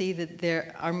to see that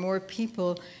there are more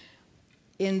people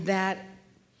in that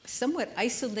somewhat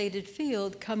isolated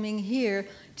field coming here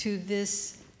to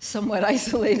this somewhat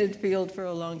isolated field for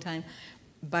a long time,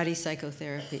 body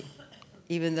psychotherapy.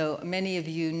 Even though many of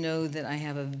you know that I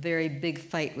have a very big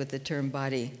fight with the term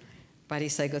body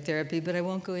psychotherapy, but I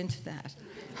won't go into that.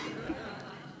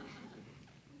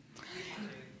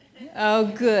 Oh,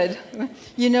 good.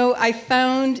 You know, I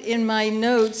found in my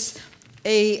notes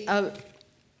an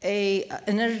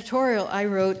editorial I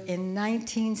wrote in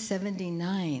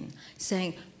 1979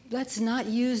 saying, let's not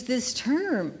use this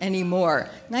term anymore.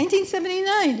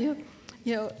 1979,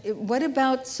 you know, what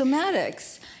about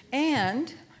somatics?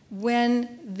 And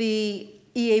when the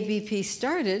EABP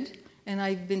started, and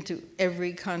I've been to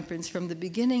every conference from the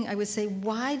beginning, I would say,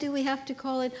 why do we have to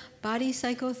call it body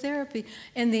psychotherapy?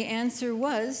 And the answer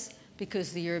was,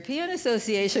 because the European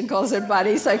Association calls it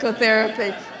body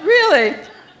psychotherapy. Really?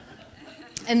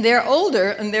 And they're older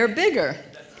and they're bigger.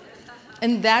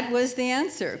 And that was the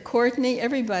answer. Courtney,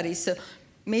 everybody. So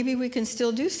maybe we can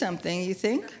still do something, you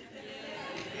think?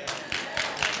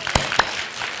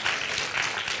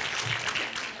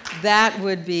 That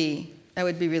would be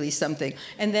really something.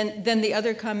 And then the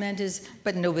other comment is,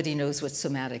 but nobody knows what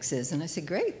somatics is. And I said,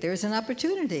 great, there's an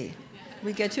opportunity.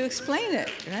 We get to explain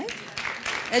it, right?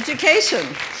 Education.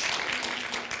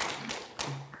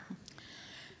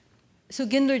 So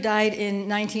Gindler died in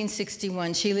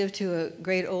 1961. She lived to a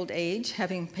great old age,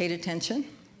 having paid attention.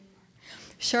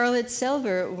 Charlotte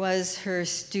Selver was her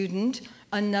student,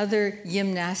 another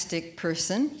gymnastic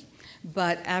person,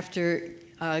 but after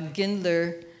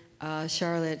Gindler,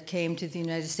 Charlotte came to the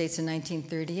United States in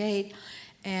 1938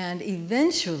 and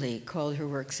eventually called her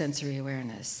work sensory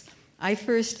awareness. I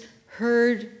first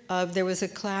heard of, there was a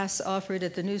class offered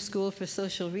at the New School for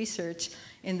Social Research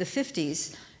in the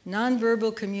 50s,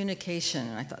 nonverbal communication.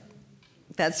 And I thought,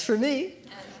 that's for me.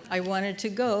 I wanted to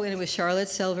go, and it was Charlotte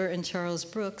Selver and Charles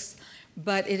Brooks,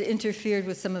 but it interfered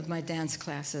with some of my dance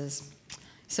classes.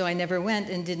 So I never went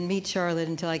and didn't meet Charlotte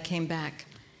until I came back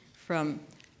from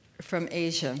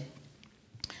Asia.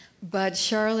 But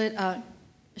Charlotte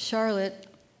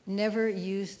never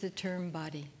used the term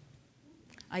body.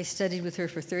 I studied with her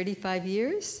for 35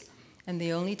 years, and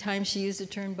the only time she used the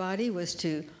term body was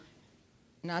to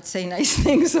not say nice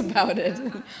things about it.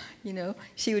 You know,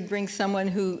 she would bring someone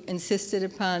who insisted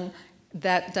upon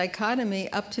that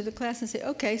dichotomy up to the class and say,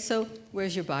 okay, so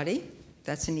where's your body?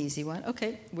 That's an easy one.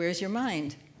 Okay, where's your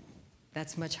mind?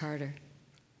 That's much harder.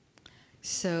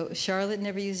 So Charlotte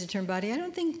never used the term body. I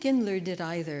don't think Gindler did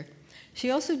either.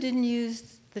 She also didn't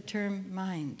use the term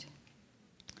mind.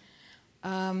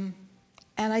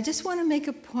 And I just want to make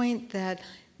a point that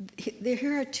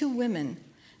here are two women.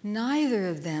 Neither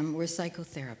of them were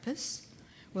psychotherapists.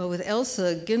 Well, with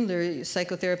Elsa Gindler,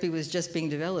 psychotherapy was just being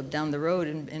developed down the road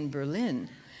in Berlin.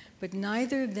 But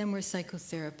neither of them were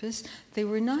psychotherapists. They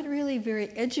were not really very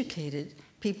educated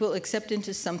people, except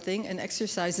into something, an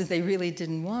exercise that they really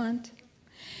didn't want.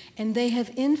 And they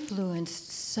have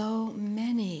influenced so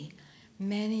many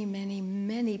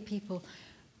people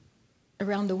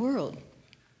around the world.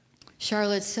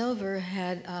 Charlotte Selver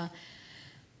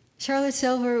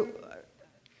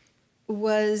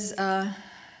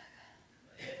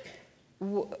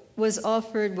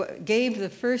gave the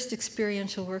first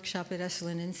experiential workshop at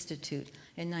Esalen Institute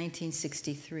in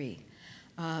 1963.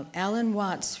 Alan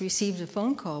Watts received a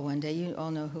phone call one day. You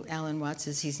all know who Alan Watts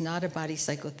is. He's not a body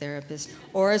psychotherapist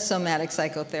or a somatic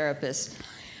psychotherapist.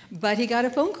 But he got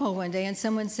a phone call one day and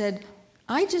someone said,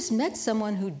 I just met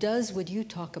someone who does what you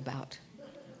talk about.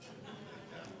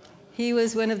 He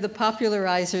was one of the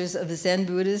popularizers of Zen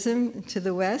Buddhism to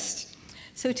the West.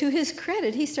 So to his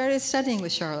credit, he started studying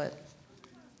with Charlotte.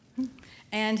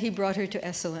 And he brought her to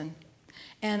Esalen.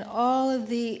 And all of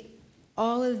the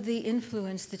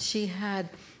influence that she had,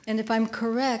 and if I'm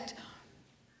correct,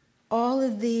 all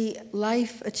of the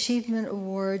Life Achievement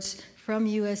Awards from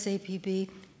USAPB,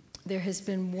 there has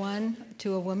been one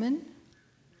to a woman.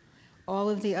 All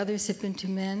of the others have been to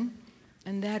men.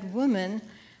 And that woman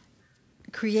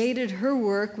created her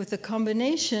work with a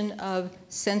combination of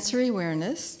sensory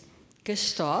awareness,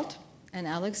 Gestalt, and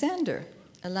Alexander,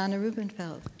 Ilana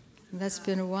Rubinfeld. And that's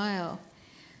been a while.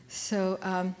 So,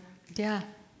 yeah.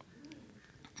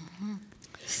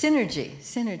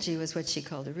 Synergy was what she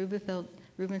called it, Rubinfeld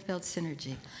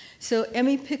synergy. So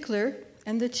Emmy Pickler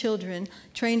and the children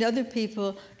trained other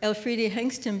people, Elfriede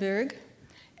Hengstenberg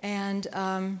and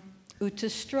Ute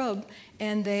Straub,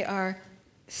 and they are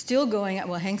still going.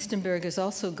 Well, Hengstenberg is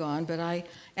also gone, but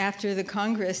after the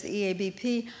Congress, the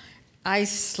EABP, I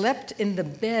slept in the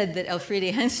bed that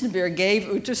Elfriede Hengstenberg gave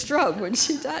Ute Straub when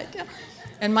she died. Yeah.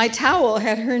 And my towel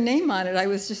had her name on it. I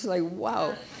was just like,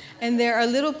 wow. And there are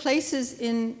little places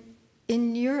in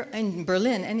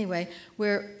Berlin anyway,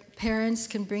 where parents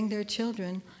can bring their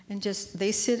children and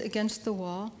they sit against the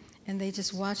wall and they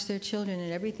just watch their children,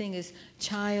 and everything is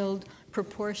child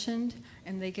proportioned,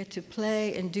 and they get to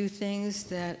play and do things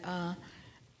that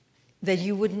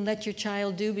you wouldn't let your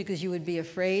child do because you would be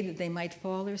afraid that they might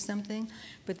fall or something.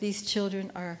 But these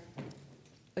children are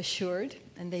assured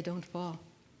and they don't fall.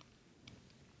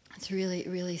 It's really,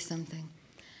 really something.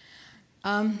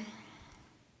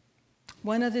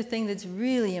 One other thing that's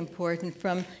really important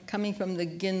coming from the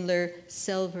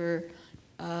Gindler-Selver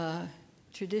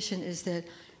tradition is that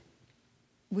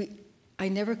I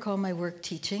never call my work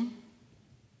teaching.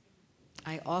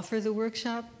 I offer the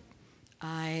workshop.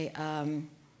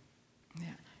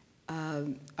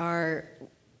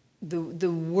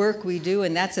 The work we do,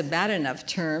 and that's a bad enough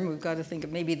term, we've got to think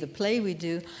of maybe the play we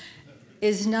do,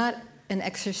 is not an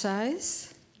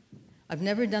exercise. I've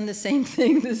never done the same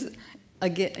thing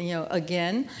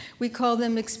again. We call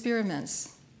them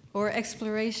experiments or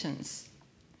explorations.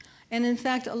 And in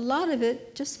fact, a lot of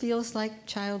it just feels like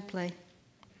child play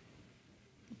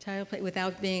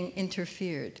without being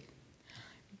interfered.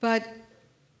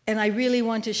 And I really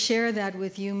want to share that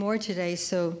with you more today,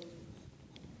 so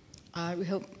we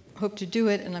hope to do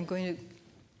it, and I'm going to.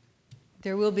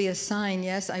 There will be a sign.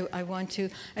 Yes, I want to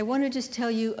just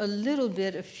tell you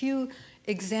a few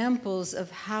examples of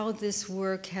how this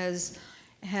work has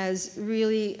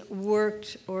really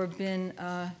worked or been.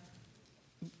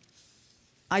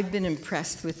 I've been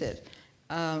impressed with it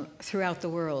throughout the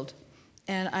world,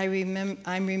 and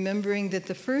I'm remembering that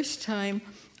the first time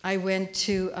I went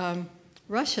to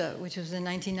Russia, which was in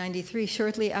 1993,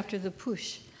 shortly after the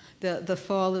push, the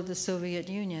fall of the Soviet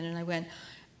Union, and I went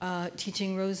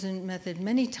teaching Rosen method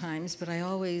many times, but I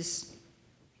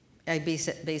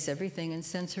base everything in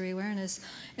sensory awareness,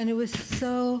 and it was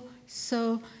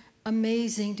so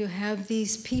amazing to have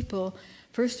these people.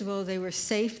 First of all, they were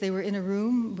safe. They were in a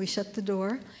room. We shut the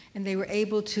door, and they were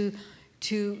able to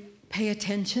pay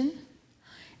attention.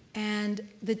 And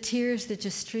the tears that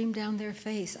just streamed down their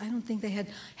face, I don't think they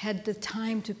had the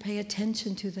time to pay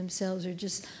attention to themselves or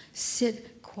just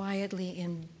sit quietly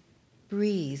and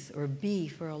breathe or be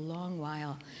for a long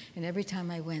while. And every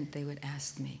time I went, they would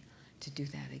ask me to do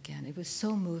that again. It was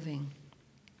so moving.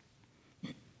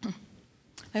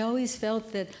 I always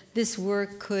felt that this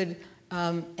work could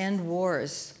end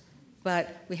wars,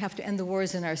 but we have to end the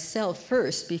wars in ourselves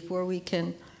first before we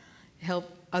can help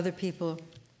other people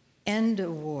end a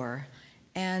war.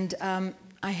 And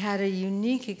I had a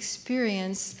unique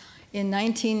experience in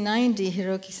 1990.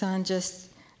 Hiroki-san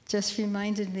just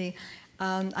reminded me.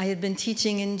 I had been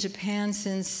teaching in Japan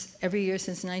every year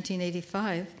since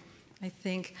 1985, I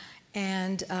think,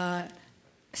 and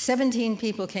 17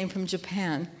 people came from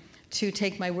Japan to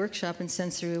take my workshop in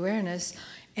sensory awareness,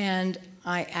 and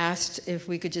I asked if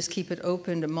we could just keep it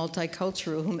open to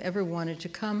multicultural, whomever wanted to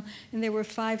come, and there were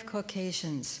 5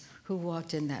 Caucasians who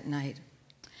walked in that night.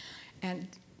 And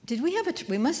did we have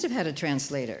we must have had a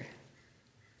translator.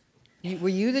 Were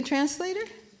you the translator?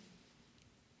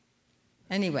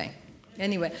 Anyway,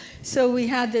 so we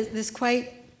had this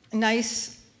quite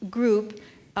nice group.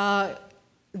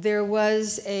 There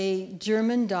was a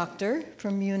German doctor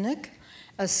from Munich,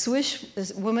 a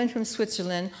woman from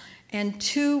Switzerland, and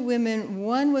 2 women.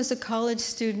 One was a college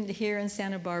student here in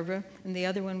Santa Barbara, and the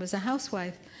other one was a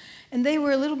housewife. And they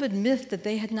were a little bit miffed that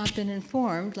they had not been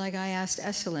informed, like I asked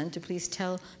Esselin to please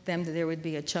tell them that there would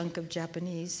be a chunk of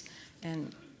Japanese,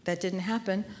 and that didn't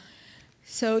happen.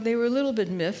 So they were a little bit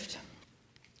miffed.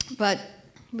 But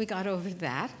we got over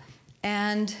that,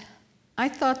 and I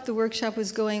thought the workshop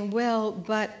was going well,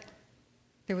 but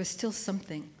there was still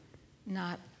something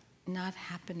not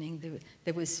happening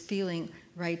that was feeling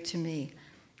right to me.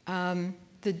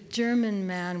 The German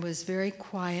man was very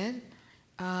quiet.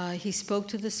 He spoke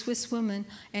to the Swiss woman,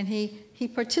 and he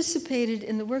participated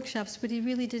in the workshops, but he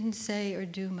really didn't say or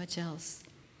do much else.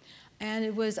 And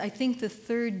it was, I think, the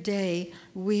 3rd day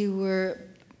we were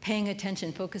paying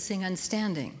attention, focusing on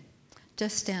standing,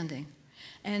 just standing.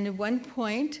 And at one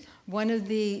point, one of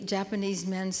the Japanese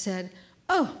men said,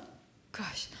 "Oh,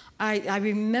 gosh, I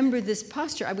remember this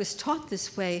posture. I was taught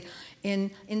this way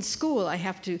in school. I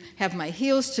have to have my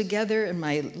heels together and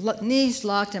my knees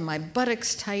locked and my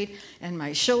buttocks tight and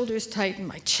my shoulders tight and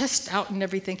my chest out and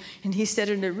everything." And he said,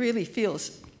 and it really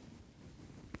feels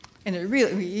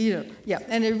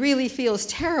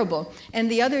terrible. And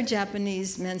the other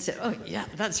Japanese men said, "Oh, yeah,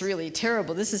 that's really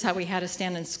terrible. This is how we had to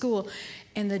stand in school."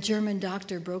 And the German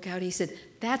doctor broke out. He said,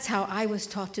 "That's how I was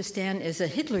taught to stand as a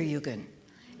Hitlerjugend,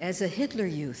 as a Hitler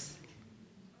youth."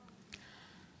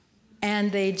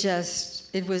 And they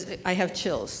I have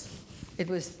chills. It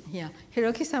was, yeah,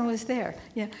 Hiroki-san was there.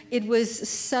 Yeah, it was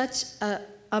such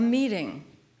a meeting.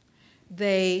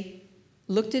 They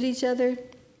looked at each other.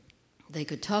 They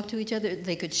could talk to each other.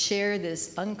 They could share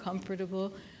this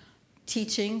uncomfortable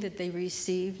teaching that they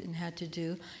received and had to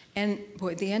do. And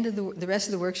boy, the end of the rest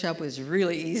of the workshop was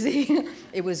really easy.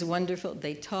 It was wonderful.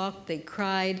 They talked, they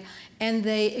cried, and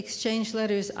they exchanged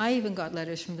letters. I even got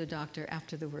letters from the doctor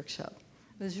after the workshop.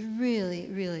 It was really,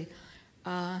 really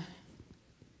a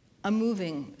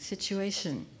moving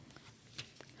situation.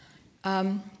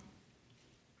 And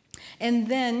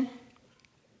then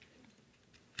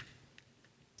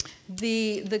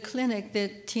the clinic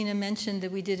that Tina mentioned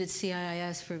that we did at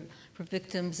CIIS for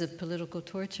victims of political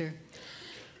torture,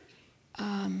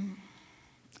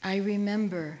 I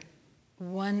remember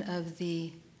one of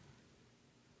the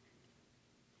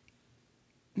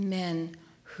men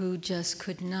who just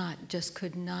could not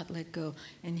let go.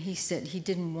 And he said he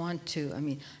didn't want to. I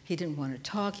mean, he didn't want to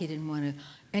talk. He didn't want to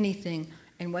anything.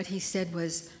 And what he said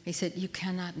was, he said, "You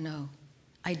cannot know.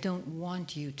 I don't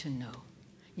want you to know."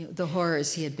 You know, the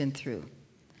horrors he had been through.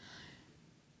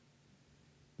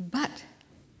 But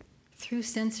through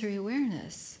sensory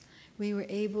awareness, we were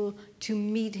able to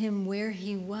meet him where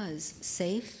he was,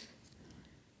 safe,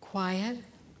 quiet,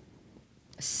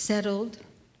 settled,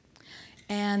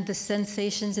 and the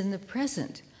sensations in the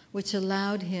present, which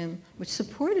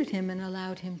supported him and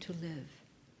allowed him to live.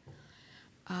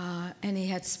 And he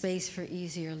had space for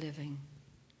easier living.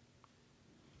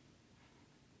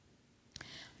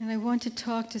 And I want to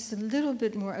talk just a little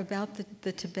bit more about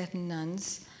the Tibetan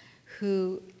nuns,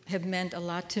 who have meant a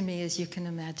lot to me, as you can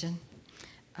imagine.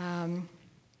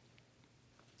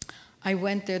 I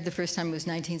went there the first time, it was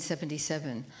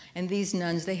 1977, and these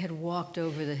nuns, they had walked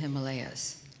over the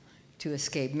Himalayas to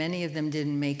escape. Many of them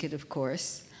didn't make it, of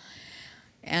course.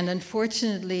 And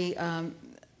unfortunately,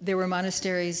 there were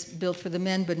monasteries built for the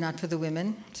men, but not for the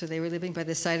women. So they were living by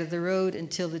the side of the road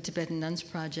until the Tibetan Nuns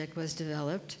Project was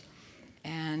developed.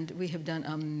 And we have done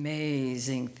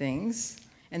amazing things.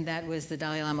 And that was the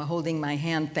Dalai Lama holding my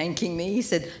hand, thanking me. He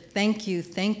said, thank you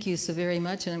so very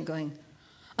much. And I'm going,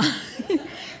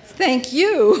 thank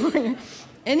you.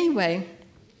 Anyway,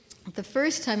 the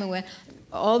first time I went,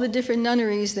 all the different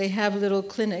nunneries, they have little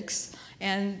clinics,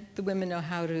 and the women know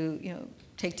how to,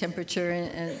 take temperature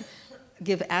and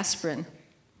give aspirin.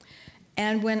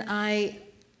 And when I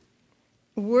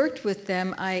worked with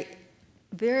them, I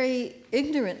very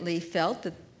ignorantly felt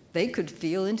that they could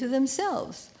feel into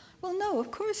themselves. Well, no, of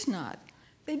course not.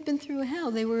 They'd been through hell.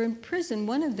 They were in prison.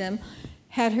 One of them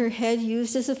had her head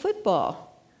used as a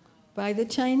football by the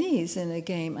Chinese in a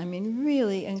game. I mean,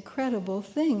 really incredible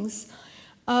things.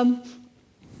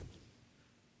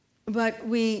 But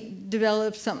we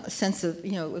developed some sense of,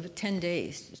 10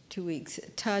 days, 2 weeks,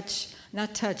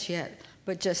 not touch yet,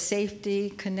 but just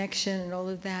safety, connection, and all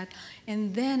of that.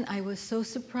 And then I was so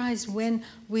surprised when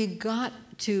we got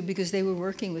to, because they were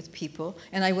working with people,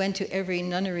 and I went to every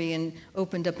nunnery and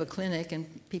opened up a clinic, and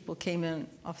people came in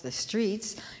off the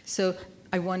streets. So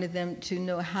I wanted them to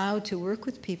know how to work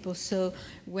with people. So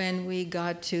when we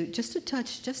got to just a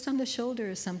touch, just on the shoulder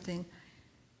or something,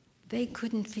 they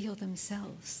couldn't feel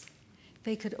themselves.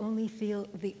 They could only feel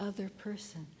the other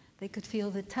person. They could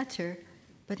feel the toucher,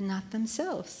 but not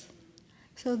themselves.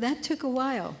 So that took a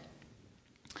while.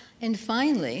 And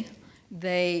finally,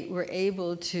 they were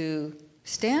able to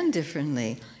stand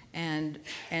differently and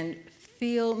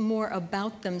feel more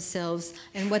about themselves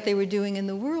and what they were doing in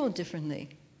the world differently.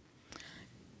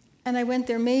 And I went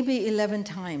there maybe 11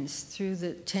 times through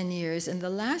the 10 years. And the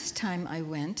last time I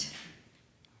went,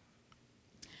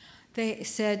 they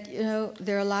said,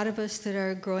 there are a lot of us that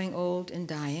are growing old and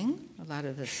dying. A lot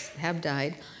of us have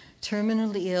died,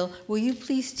 terminally ill. Will you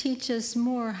please teach us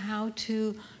more how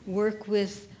to work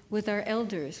with our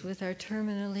elders, with our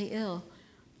terminally ill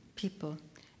people?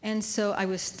 And so I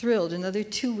was thrilled. Another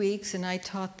 2 weeks, and I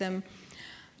taught them,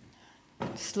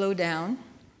 slow down,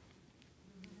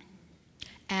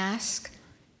 ask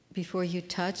before you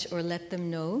touch, or let them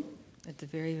know, at the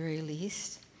very, very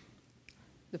least.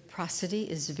 The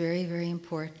prosody is very, very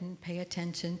important. Pay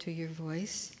attention to your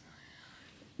voice.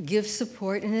 Give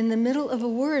support. And in the middle of a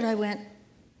word, I went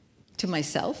to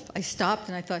myself. I stopped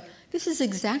and I thought, this is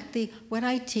exactly what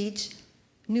I teach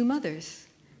new mothers,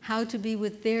 how to be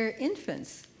with their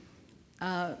infants.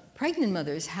 Pregnant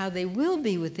mothers, how they will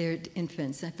be with their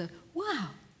infants. And I thought, wow,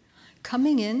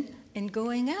 coming in and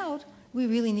going out, we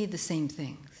really need the same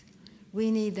things. We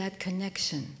need that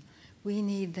connection. We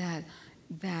need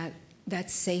that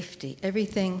safety,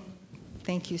 everything.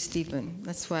 Thank you, Stephen.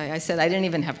 That's why I said I didn't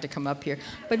even have to come up here.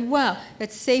 But wow,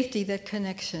 that safety, that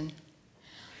connection.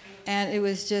 And it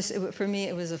was just, for me,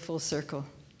 it was a full circle.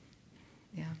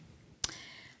 Yeah.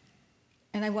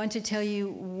 And I want to tell you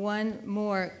one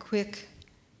more quick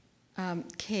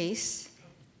case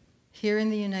here in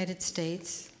the United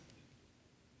States,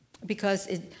 because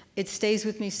it stays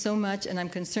with me so much, and I'm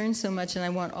concerned so much, and I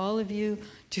want all of you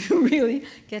to really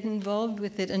get involved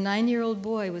with it. A 9-year-old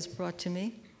boy was brought to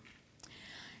me,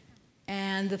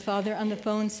 and the father on the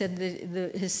phone said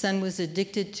that his son was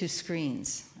addicted to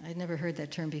screens. I'd never heard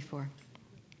that term before.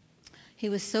 He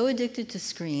was so addicted to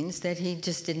screens that he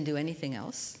just didn't do anything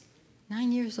else.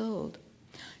 9 years old.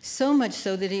 So much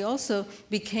so that he also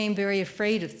became very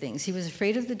afraid of things. He was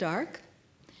afraid of the dark.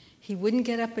 He wouldn't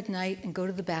get up at night and go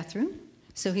to the bathroom,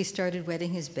 so he started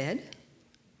wetting his bed.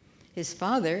 His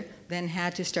father then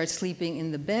had to start sleeping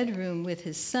in the bedroom with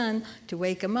his son to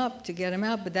wake him up, to get him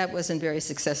out, but that wasn't very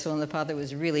successful, and the father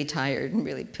was really tired and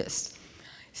really pissed.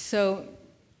 So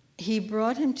he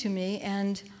brought him to me,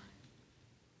 and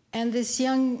this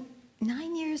young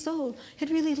 9 years old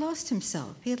had really lost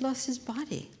himself. He had lost his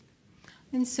body.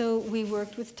 And so we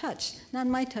worked with touch. Not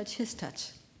my touch, his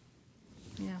touch.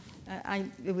 Yeah,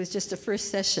 it was just a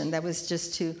first session that was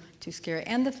just too scary.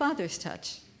 And the father's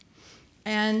touch.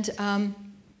 And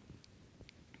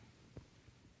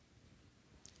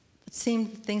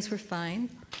seemed things were fine.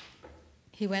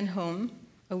 He went home.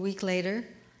 A week later,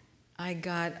 I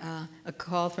got a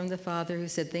call from the father who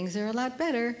said things are a lot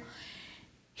better.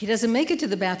 He doesn't make it to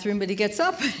the bathroom, but he gets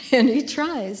up and he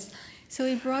tries. So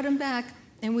he brought him back,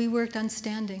 and we worked on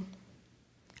standing,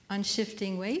 on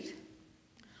shifting weight,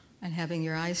 on having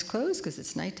your eyes closed because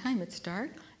it's nighttime, it's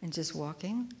dark, and just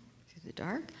walking through the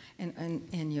dark,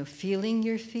 and you're feeling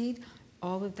your feet,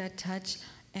 all of that touch,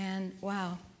 and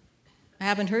wow. I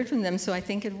haven't heard from them, so I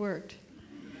think it worked.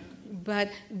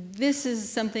 But this is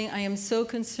something I am so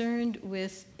concerned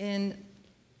with in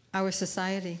our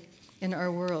society, in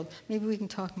our world. Maybe we can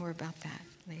talk more about that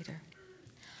later.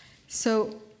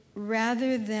 So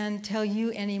rather than tell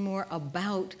you any more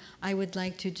about, I would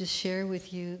like to just share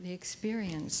with you the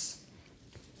experience.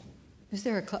 Is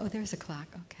there a clock? Oh, there's a clock.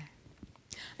 Okay.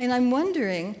 And I'm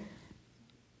wondering,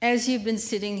 as you've been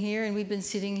sitting here, and we've been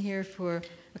sitting here for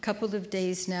a couple of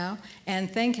days now, and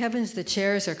thank heavens the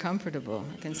chairs are comfortable.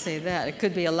 I can say that. It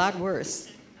could be a lot worse.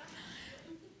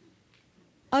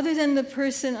 Other than the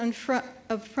person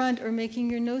up front or making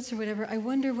your notes or whatever, I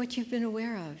wonder what you've been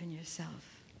aware of in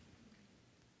yourself.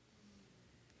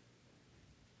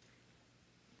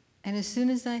 And as soon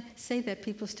as I say that,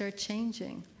 people start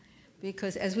changing.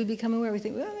 Because as we become aware, we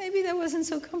think, well, maybe that wasn't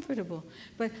so comfortable.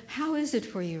 But how is it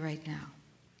for you right now?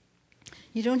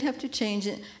 You don't have to change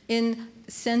it. In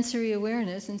sensory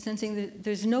awareness and sensing that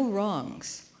there's no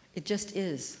wrongs. It just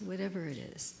is, whatever it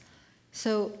is.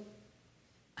 So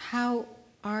how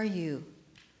are you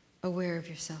aware of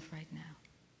yourself right now?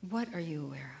 What are you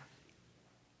aware of?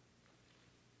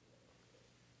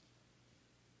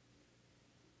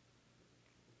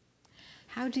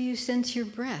 How do you sense your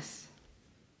breath?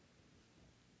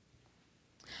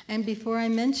 And before I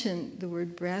mention the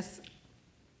word breath,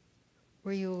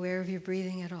 were you aware of your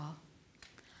breathing at all?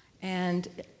 And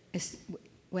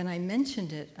when I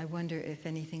mentioned it, I wonder if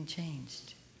anything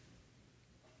changed.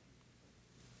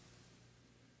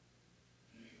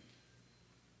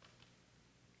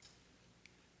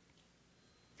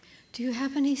 Do you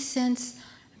have any sense,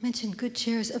 I mentioned good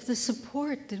chairs, of the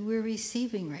support that we're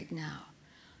receiving right now?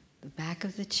 The back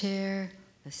of the chair,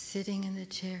 the sitting in the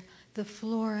chair, the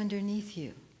floor underneath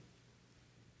you.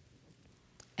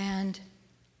 And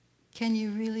can you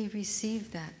really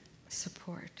receive that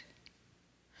support?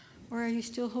 Or are you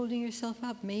still holding yourself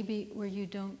up, maybe where you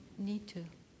don't need to?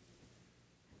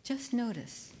 Just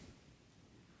notice.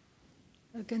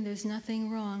 Again, there's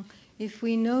nothing wrong. If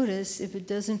we notice, if it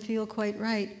doesn't feel quite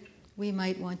right, we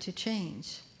might want to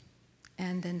change,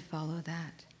 and then follow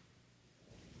that.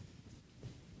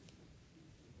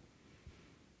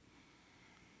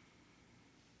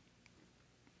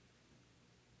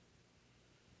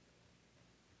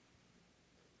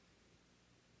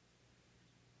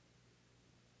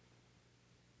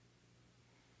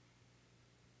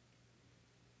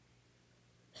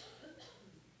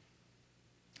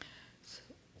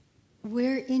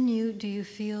 Where in you do you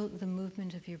feel the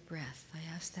movement of your breath? I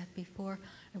asked that before.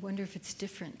 I wonder if it's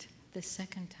different this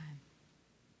second time.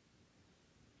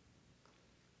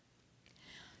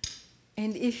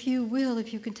 And if you will,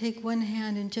 if you can take one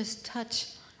hand and just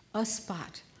touch a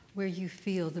spot where you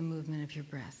feel the movement of your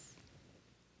breath.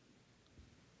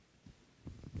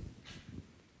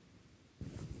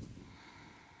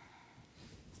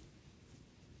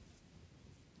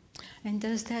 And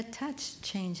does that touch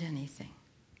change anything?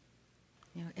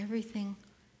 You know, everything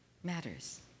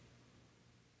matters.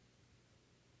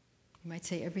 You might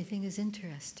say everything is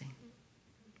interesting.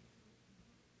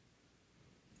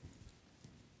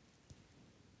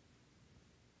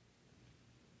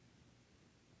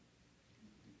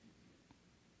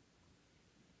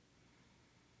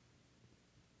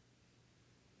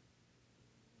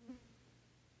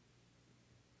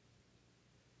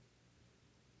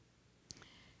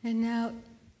 And now,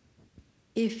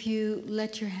 if you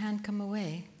let your hand come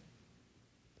away,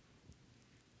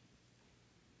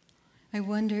 I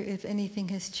wonder if anything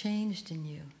has changed in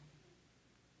you.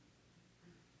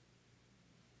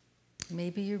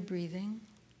 Maybe you're breathing,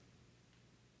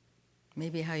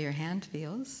 maybe how your hand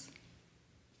feels,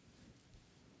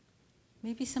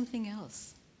 maybe something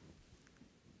else.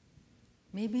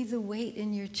 Maybe the weight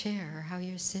in your chair or how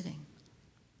you're sitting.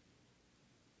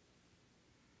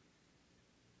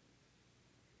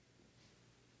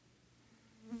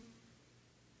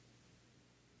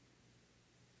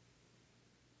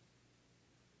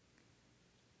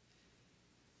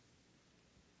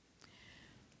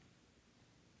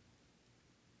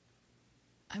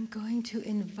 I'm going to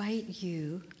invite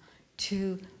you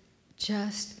to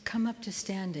just come up to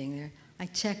standing. There, I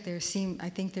checked, I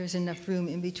think there's enough room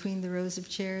in between the rows of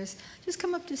chairs. Just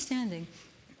come up to standing.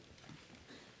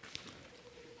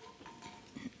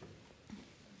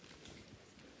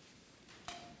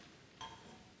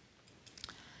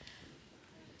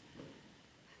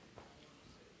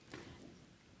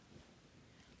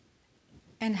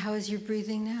 And how is your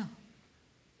breathing now?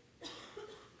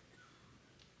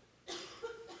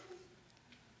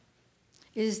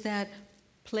 Is that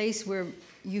place where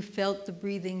you felt the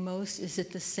breathing most, is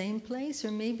it the same place,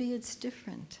 or maybe it's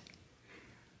different?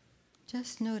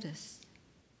 Just notice.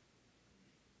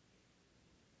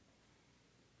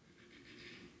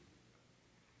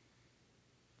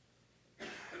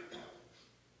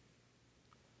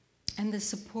 And the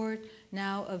support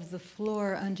now of the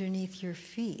floor underneath your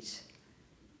feet.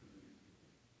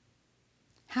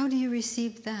 How do you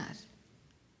receive that?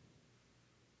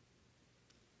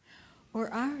 Or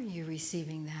are you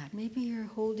receiving that? Maybe you're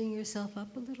holding yourself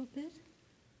up a little bit.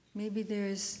 Maybe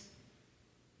there's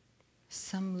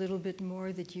some little bit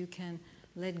more that you can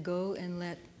let go and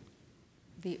let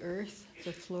the earth,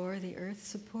 the floor, the earth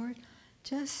support.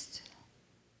 Just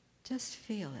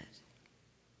feel it.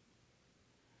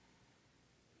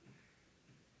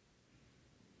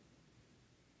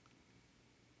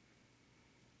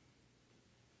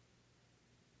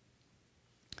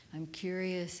 I'm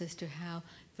curious as to how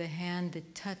the hand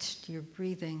that touched your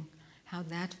breathing, how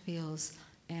that feels,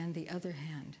 and the other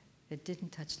hand that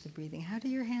didn't touch the breathing. How do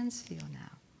your hands feel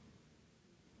now?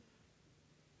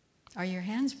 Are your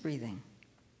hands breathing?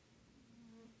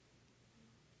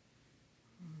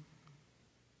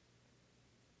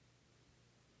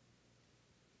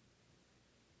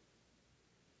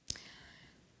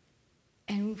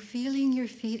 And feeling your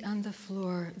feet on the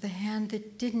floor, the hand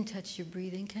that didn't touch your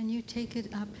breathing, can you take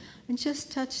it up and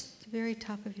just touch the very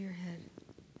top of your head?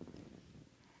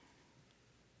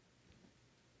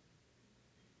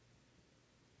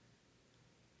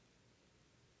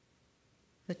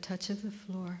 The touch of the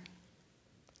floor,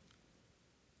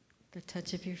 the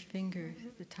touch of your fingers,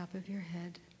 the top of your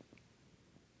head.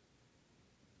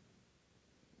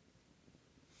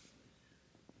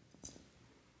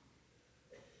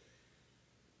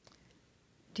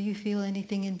 Do you feel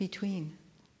anything in between?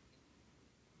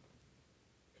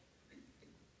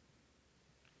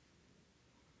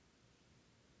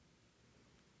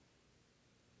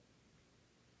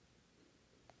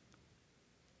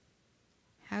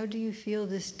 How do you feel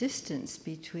this distance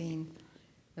between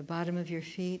the bottom of your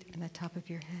feet and the top of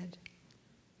your head?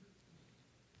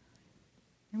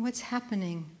 And what's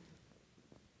happening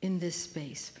in this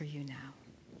space for you now?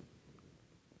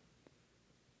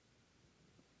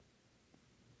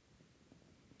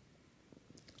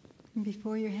 And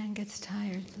before your hand gets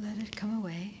tired, let it come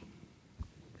away.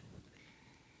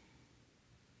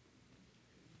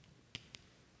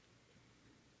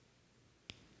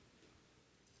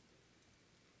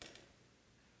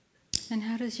 And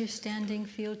how does your standing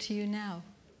feel to you now?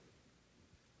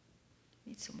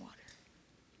 Need some water.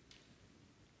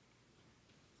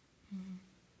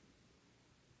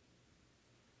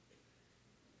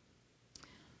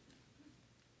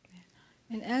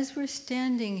 And as we're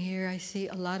standing here, I see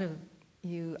a lot of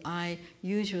you. I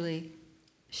usually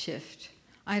shift.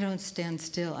 I don't stand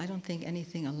still. I don't think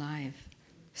anything alive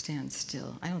stands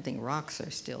still. I don't think rocks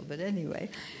are still, but anyway,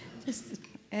 just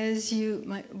as you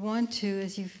might want to,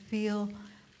 as you feel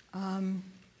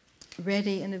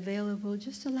ready and available,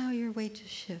 just allow your weight to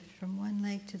shift from one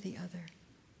leg to the other.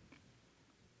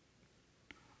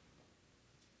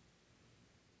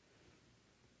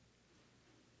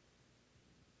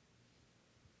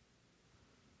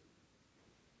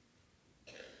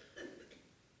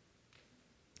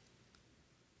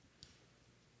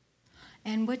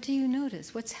 And what do you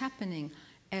notice? What's happening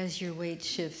as your weight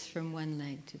shifts from one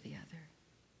leg to the other?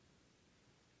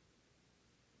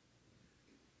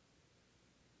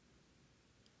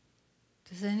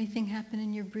 Does anything happen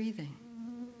in your breathing?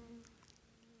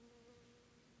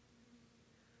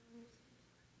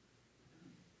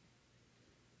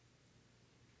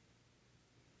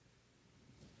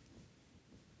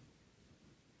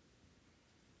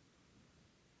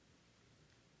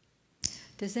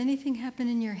 Does anything happen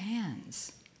in your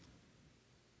hands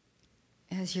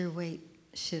as your weight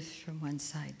shifts from one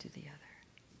side to the other?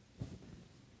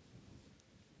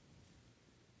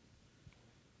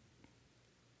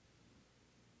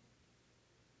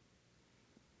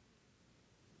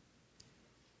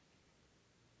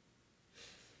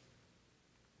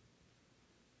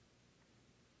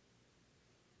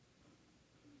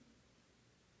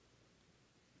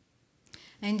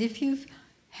 And if you've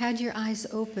had your eyes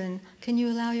open, can you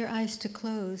allow your eyes to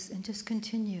close and just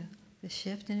continue the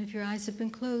shift? And if your eyes have been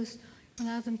closed,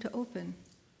 allow them to open.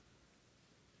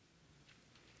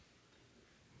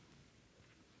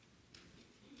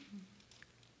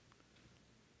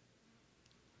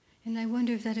 And I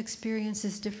wonder if that experience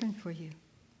is different for you.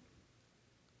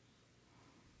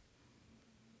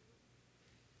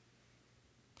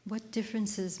 What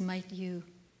differences might you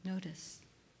notice?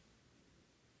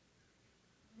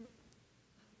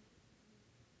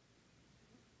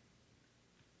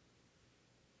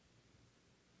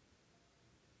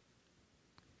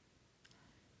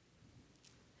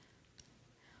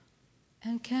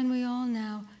 And can we all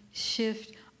now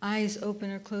shift, eyes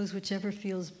open or closed, whichever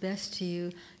feels best to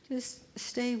you. Just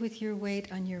stay with your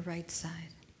weight on your right side.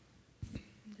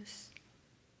 Just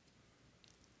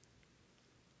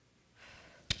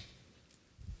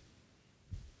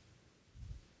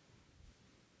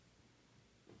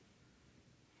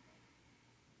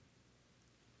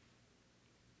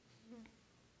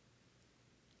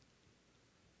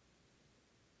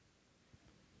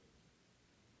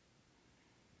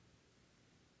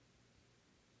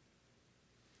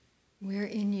where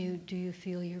in you do you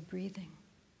feel your breathing?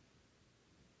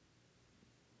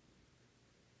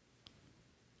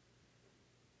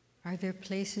 Are there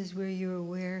places where you're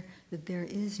aware that there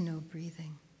is no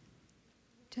breathing?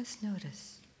 Just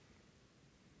notice.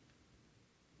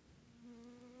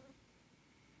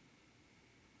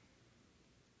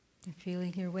 And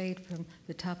feeling your weight from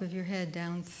the top of your head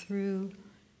down through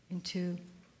into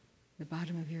the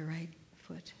bottom of your right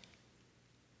foot.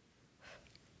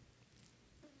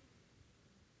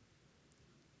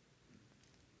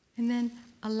 And then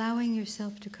allowing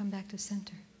yourself to come back to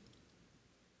center.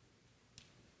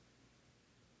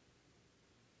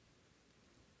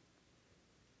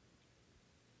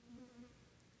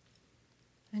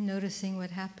 And noticing what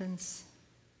happens.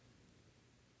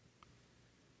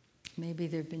 Maybe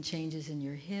there have been changes in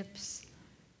your hips,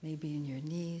 maybe in your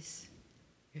knees,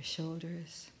 your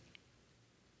shoulders.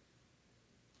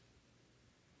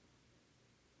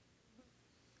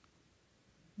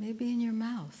 Maybe in your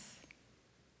mouth.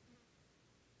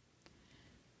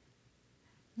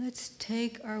 Let's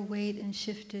take our weight and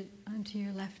shift it onto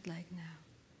your left leg now.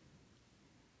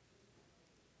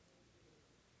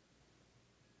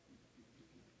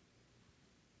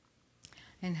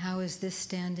 And how is this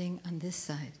standing on this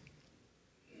side?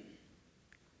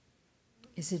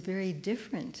 Is it very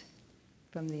different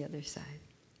from the other side?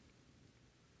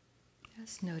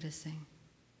 Just noticing.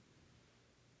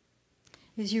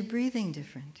 Is your breathing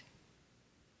different?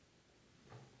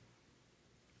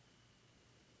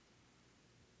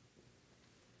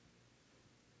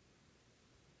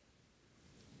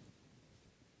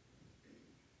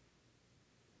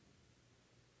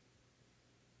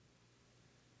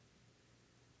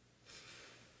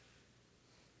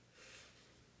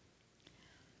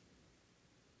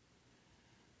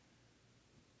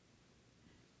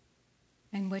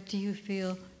 And what do you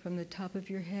feel from the top of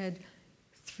your head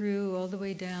through all the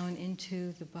way down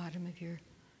into the bottom of your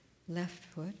left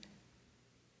foot?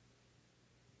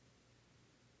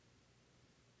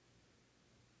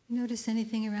 Notice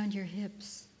anything around your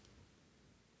hips.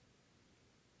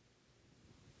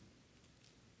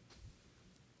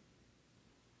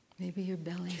 Maybe your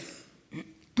belly,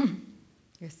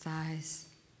 your thighs.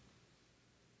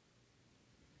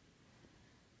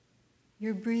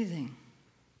 Your breathing.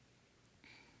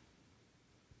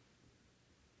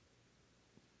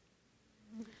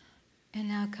 And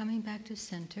now coming back to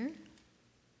center.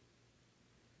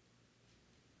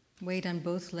 Weight on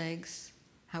both legs,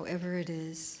 however it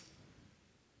is.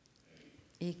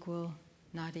 Equal,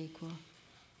 not equal.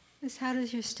 Just how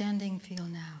does your standing feel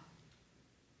now?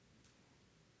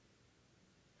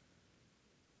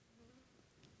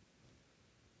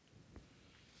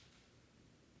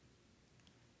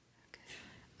 Okay.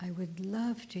 I would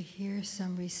love to hear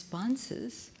some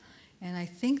responses, and I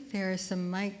think there are some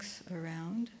mics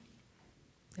around.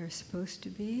 There's supposed to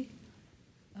be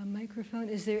a microphone.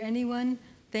 Is there anyone?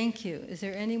 Thank you. Is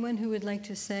there anyone who would like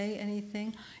to say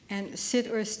anything? And sit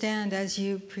or stand as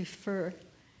you prefer.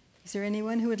 Is there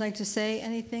anyone who would like to say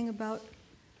anything about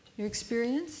your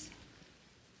experience?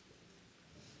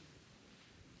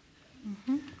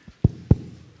 Mm-hmm.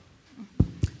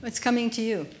 It's coming to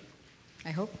you,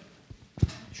 I hope.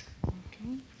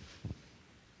 Okay.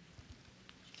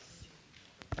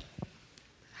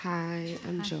 Hi,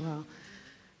 I'm Joelle.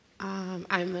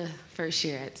 I'm a first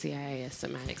year at CIA's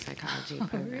Somatic Psychology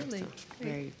program, really? so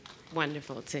very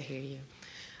wonderful to hear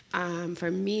you.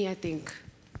 For me, I think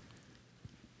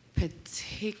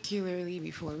particularly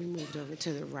before we moved over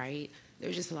to the right, there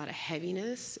was just a lot of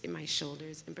heaviness in my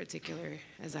shoulders in particular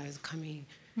as I was coming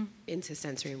into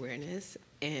sensory awareness.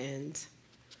 And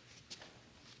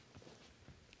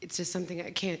it's just something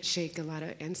I can't shake, a lot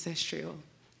of ancestral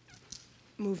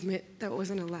movement that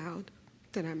wasn't allowed,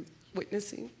 that I'm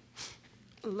witnessing,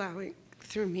 allowing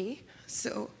through me.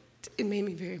 So it made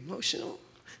me very emotional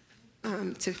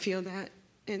to feel that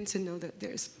and to know that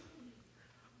there's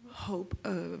hope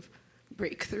of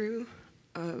breakthrough,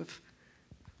 of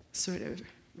sort of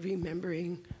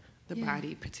remembering the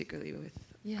body, particularly with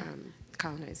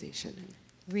colonization. And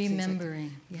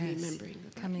remembering, like yes. Remembering the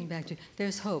body. Coming back to,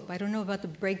 there's hope. I don't know about the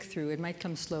breakthrough. It might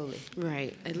come slowly.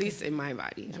 Right, at least in my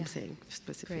body, I'm saying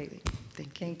specifically.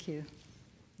 Great. Thank you.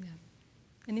 Yeah.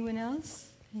 Anyone else?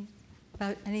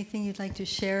 About anything you'd like to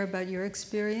share about your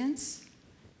experience?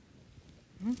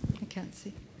 I can't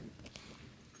see.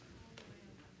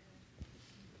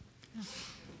 Oh.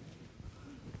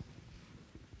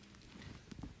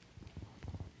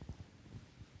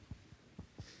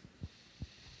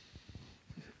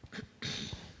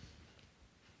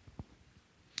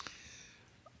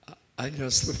 I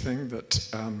guess the thing that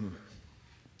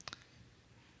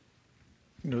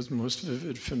is most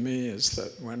vivid for me is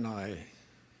that when I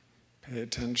pay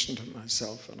attention to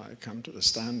myself and I come to the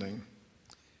standing,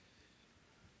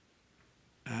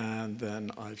 and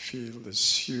then I feel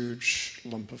this huge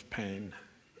lump of pain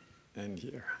in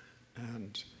here.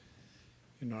 And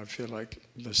I feel like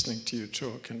listening to you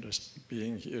talk and just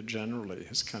being here generally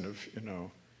has kind of,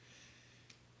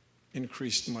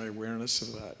 increased my awareness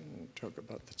of that, and talk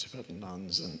about the Tibetan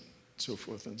nuns and so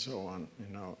forth and so on,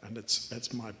 and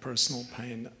it's my personal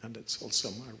pain, and it's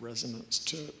also my resonance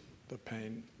to the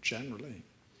pain generally.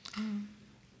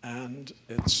 And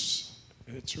it's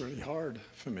really hard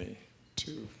for me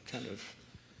to kind of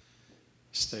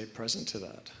stay present to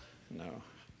that.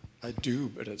 I do,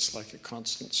 but it's like a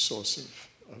constant source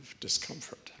of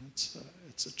discomfort.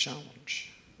 It's a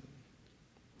challenge.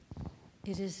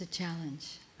 It is a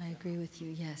challenge. I agree with you,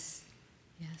 yes.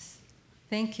 Yes.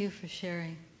 Thank you for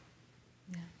sharing.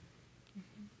 Yeah.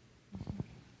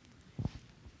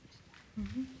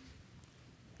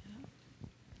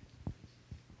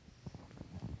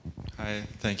 Hi,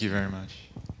 thank you very much.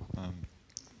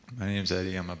 My name's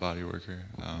Eddie, I'm a body worker.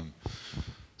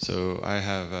 So I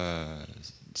have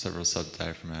several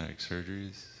subdiaphragmatic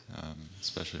surgeries,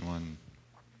 especially one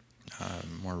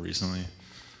more recently.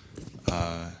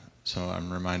 So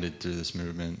I'm reminded through this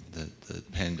movement that the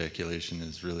pandiculation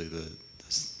is really the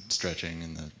stretching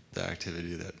and the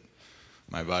activity that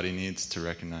my body needs to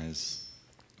recognize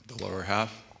the lower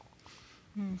half.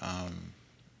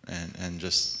 And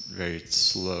just very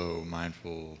slow,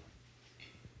 mindful,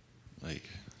 like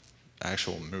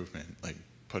actual movement, like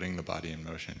putting the body in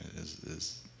motion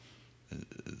is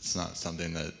it's not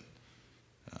something that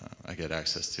I get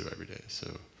access to every day.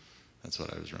 So that's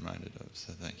what I was reminded of.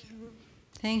 So thank you.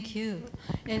 Thank you.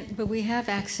 But we have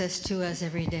access to us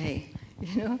every day,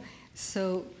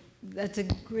 So that's a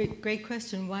great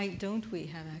question. Why don't we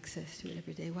have access to it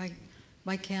every day?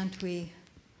 Why can't we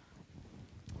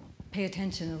pay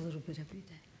attention a little bit every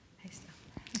day? Hey,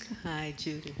 Steph. Hi,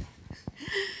 Judith.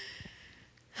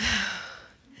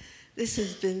 This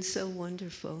has been so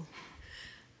wonderful.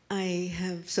 I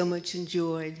have so much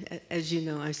enjoyed, as you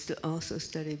know, I also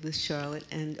studied with Charlotte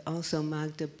and also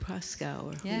Magda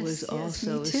Proskauer, who was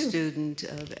also a student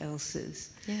of Elsa's.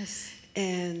 Yes.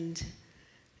 And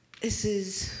this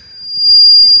is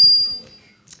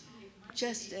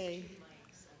just a,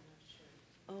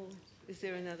 oh, is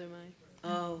there another mic?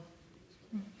 Oh,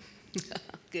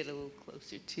 I'll get a little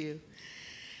closer to you.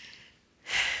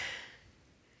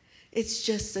 It's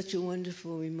just such a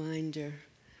wonderful reminder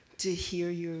to hear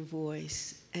your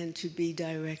voice and to be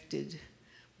directed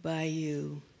by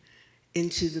you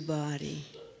into the body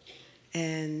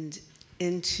and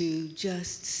into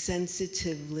just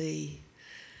sensitively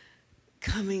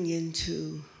coming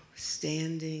into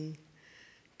standing,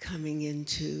 coming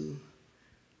into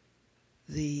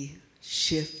the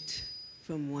shift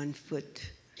from one foot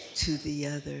to the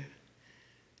other,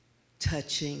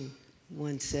 touching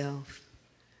oneself.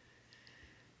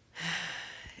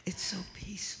 It's so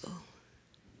peaceful.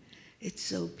 It's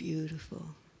so beautiful.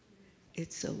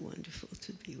 It's so wonderful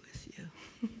to be with you.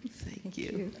 Thank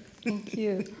you. Thank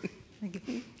you.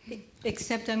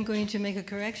 Except I'm going to make a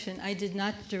correction. I did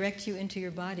not direct you into your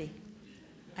body.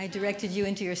 I directed you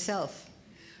into yourself.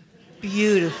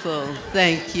 Beautiful.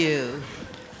 Thank you.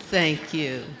 Thank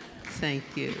you.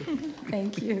 Thank you.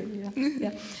 Thank you.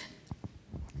 Yeah.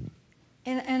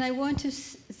 And I want to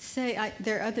say,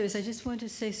 there are others, I just want to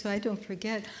say so I don't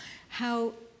forget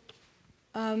how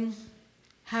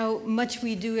much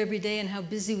we do every day and how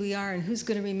busy we are and who's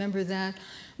going to remember that.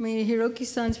 I mean,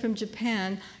 Hiroki-san's from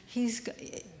Japan. He's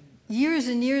years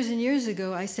and years and years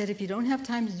ago, I said, if you don't have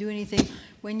time to do anything,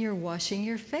 when you're washing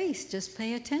your face, just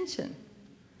pay attention.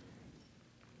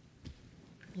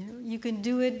 You can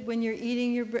do it when you're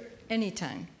eating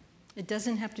anytime. It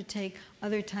doesn't have to take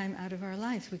other time out of our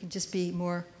lives. We can just be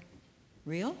more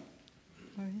real.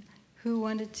 Who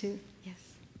wanted to? Yes.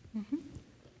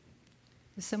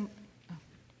 Is some, oh.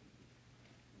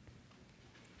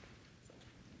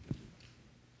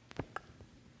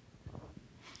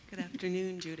 Good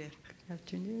afternoon, Judith. Good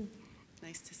afternoon.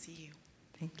 Nice to see you.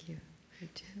 Thank you. You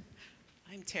too.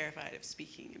 I'm terrified of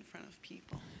speaking in front of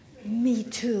people. Me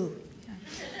too.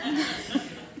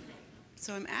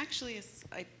 So I'm actually,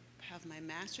 I have my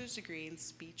master's degree in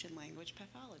speech and language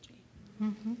pathology.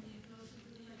 Mm-hmm.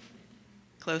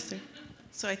 Closer?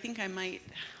 So I think I might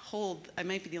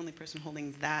be the only person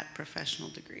holding that professional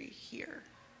degree here,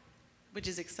 which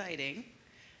is exciting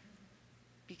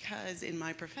because in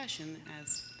my profession,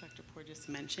 as Dr. Porges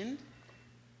mentioned,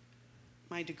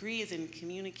 my degree is in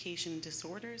communication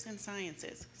disorders and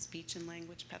sciences, speech and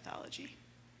language pathology.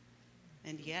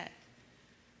 And yet,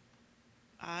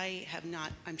 I have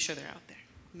not, I'm sure they're out there,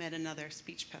 met another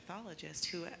speech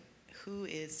pathologist who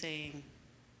is saying,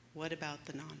 what about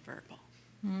the nonverbal?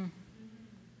 Mm.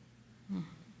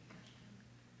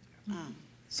 Mm.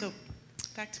 So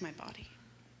back to my body.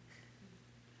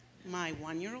 My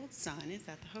 1-year-old son is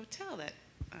at the hotel that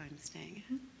I'm staying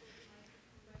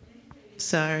at.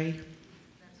 Sorry.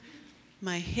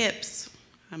 My hips,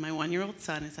 my 1-year-old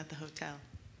son is at the hotel.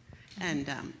 And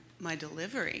my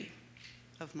delivery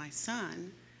of my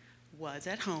son was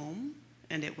at home,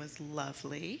 and it was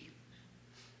lovely.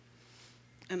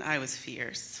 And I was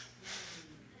fierce.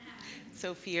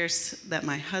 So fierce that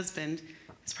my husband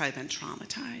has probably been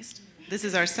traumatized. This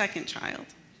is our second child.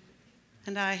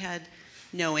 And I had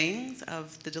knowings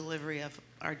of the delivery of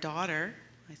our daughter.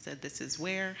 I said, this is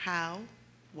where, how,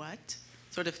 what,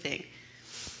 sort of thing.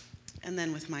 And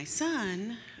then with my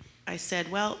son, I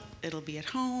said, well, it'll be at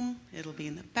home, it'll be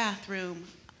in the bathroom,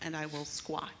 and I will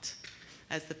squat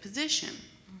as the position.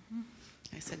 Mm-hmm.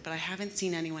 I said, but I haven't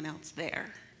seen anyone else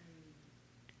there.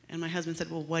 And my husband said,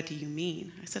 well, what do you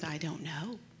mean? I said, I don't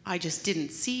know. I just didn't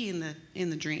see in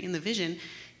the vision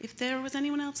if there was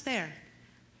anyone else there.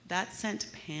 That sent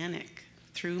panic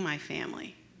through my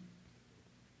family.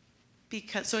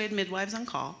 So I had midwives on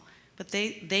call, but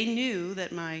they knew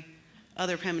that my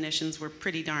other premonitions were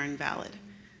pretty darn valid.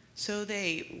 So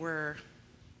they were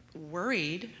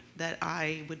worried that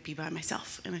I would be by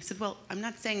myself. And I said, well, I'm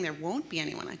not saying there won't be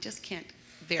anyone. I just can't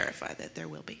verify that there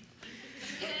will be.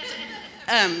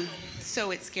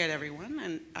 So it scared everyone,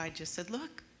 and I just said,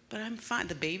 look, but I'm fine.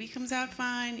 The baby comes out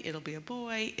fine. It'll be a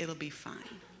boy. It'll be fine.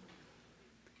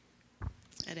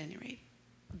 At any rate,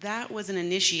 that was an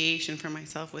initiation for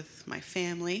myself with my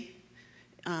family,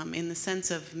 in the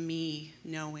sense of me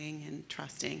knowing and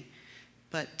trusting,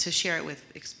 but to share it with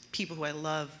people who I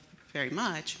love very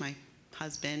much, my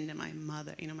husband and my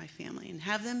mother, my family, and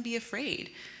have them be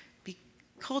afraid.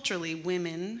 Culturally,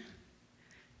 women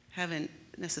haven't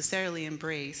necessarily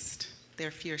embraced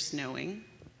their fierce knowing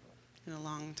in a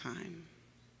long time.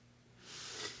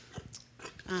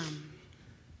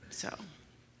 So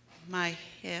my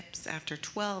hips, after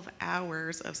 12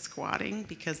 hours of squatting,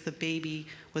 because the baby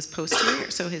was posterior,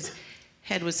 so his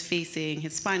head was facing,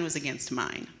 his spine was against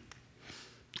mine.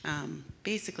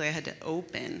 Basically, I had to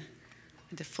open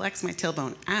and to flex my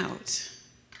tailbone out.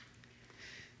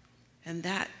 And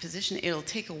that position, it'll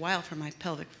take a while for my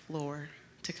pelvic floor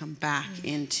to come back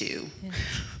into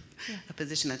a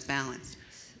position that's balanced.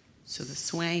 So the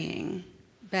swaying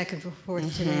back and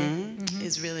forth today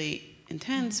is really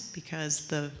intense because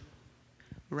the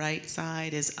right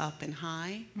side is up and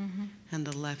high, and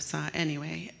the left side,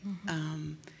 anyway,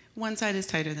 one side is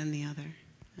tighter than the other.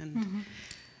 And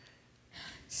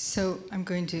So I'm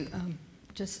going to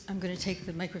take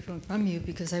the microphone from you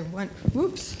because I want,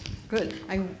 whoops, good.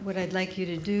 What I'd like you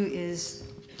to do is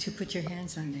to put your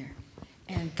hands on there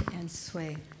and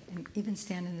sway, and even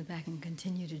stand in the back and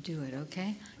continue to do it,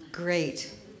 okay?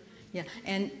 Great. Yeah,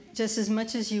 and just as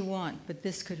much as you want, but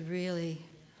this could really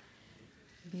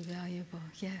be valuable.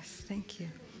 Yes, thank you.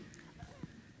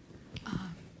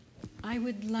 I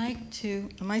would like to,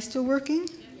 am I still working?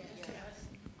 Okay.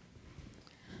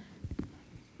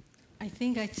 I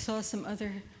think I saw some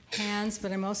other hands,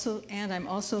 but I'm also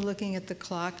looking at the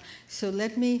clock. So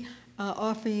let me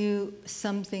offer you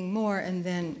something more, and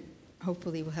then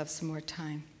hopefully we'll have some more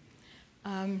time.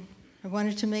 I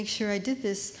wanted to make sure I did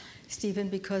this, Stephen,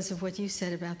 because of what you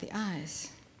said about the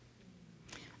eyes.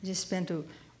 I just spent a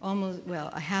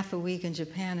half a week in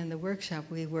Japan in the workshop.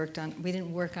 We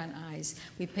didn't work on eyes.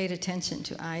 We paid attention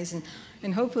to eyes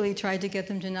and hopefully tried to get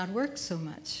them to not work so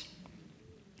much.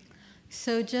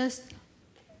 So just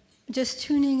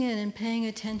tuning in and paying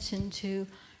attention to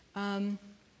how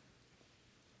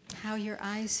your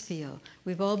eyes feel.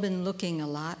 We've all been looking a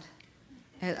lot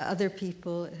at other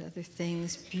people, at other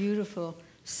things, beautiful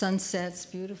sunsets,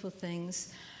 beautiful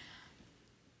things.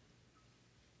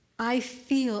 I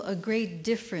feel a great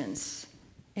difference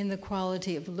in the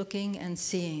quality of looking and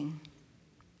seeing.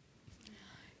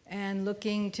 And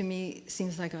looking to me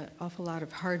seems like an awful lot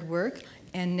of hard work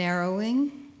and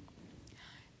narrowing.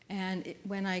 And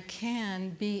when I can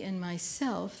be in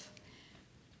myself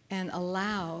and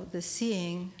allow the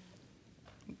seeing,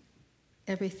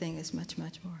 everything is much,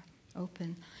 much more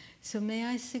open. So may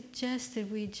I suggest that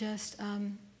we just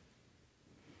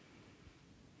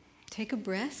take a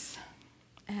breath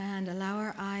and allow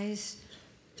our eyes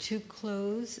to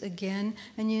close again.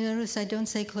 And you notice I don't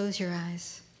say close your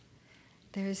eyes.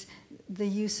 There's the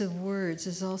use of words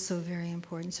is also very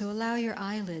important. So allow your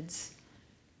eyelids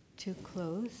to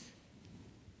close.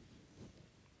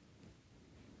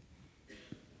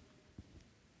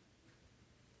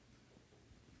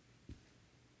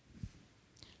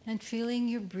 And feeling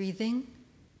your breathing.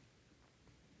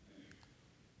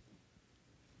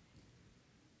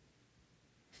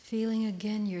 Feeling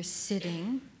again your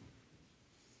sitting,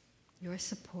 your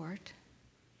support.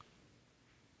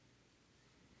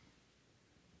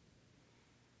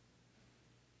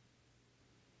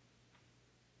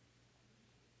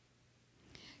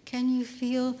 Can you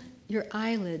feel your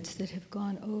eyelids that have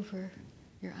gone over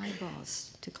your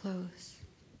eyeballs to close?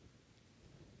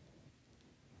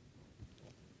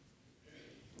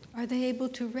 Are they able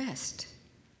to rest?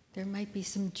 There might be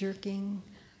some jerking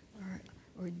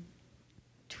or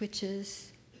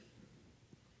twitches.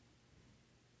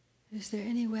 Is there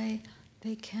any way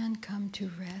they can come to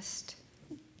rest?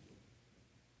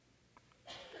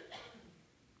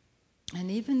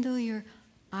 And even though your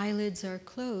eyelids are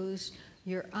closed,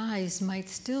 your eyes might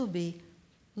still be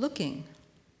looking,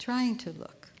 trying to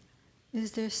look.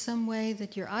 Is there some way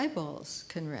that your eyeballs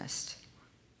can rest?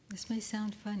 This may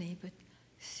sound funny, but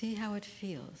see how it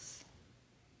feels.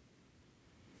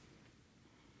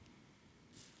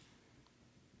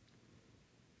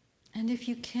 And if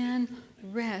you can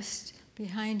rest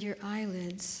behind your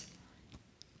eyelids,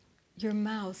 your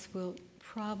mouth will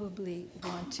probably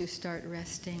want to start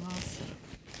resting also.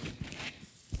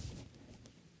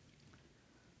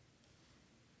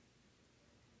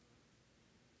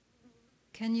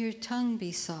 Can your tongue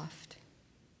be soft?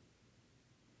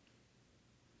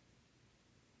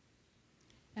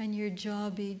 And your jaw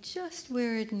be just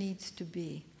where it needs to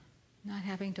be, not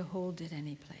having to hold it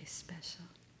any place special.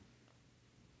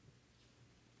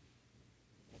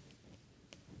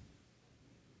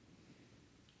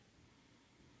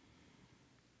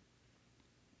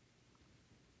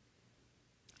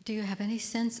 Do you have any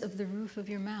sense of the roof of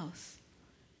your mouth?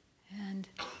 And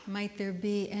might there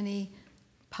be any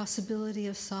possibility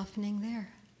of softening there?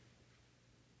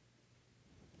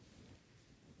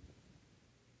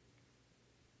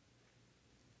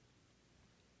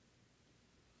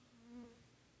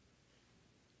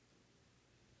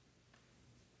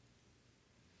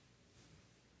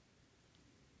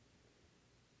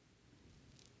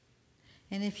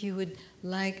 And if you would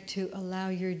like to allow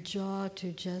your jaw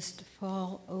to just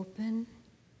fall open,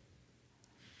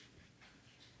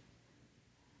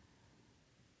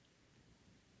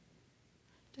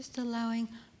 just allowing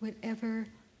whatever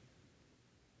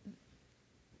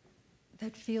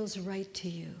that feels right to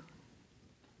you.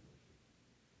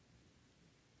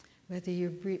 Whether your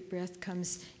breath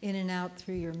comes in and out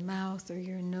through your mouth or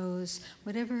your nose,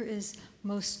 whatever is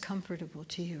most comfortable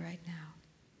to you right now.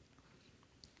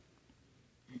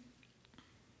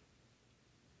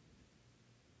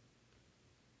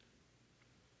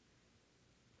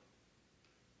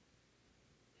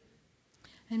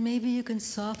 And maybe you can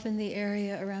soften the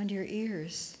area around your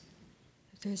ears.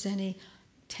 If there's any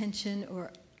tension or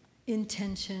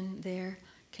intention there,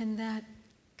 can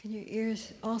your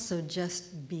ears also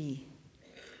just be?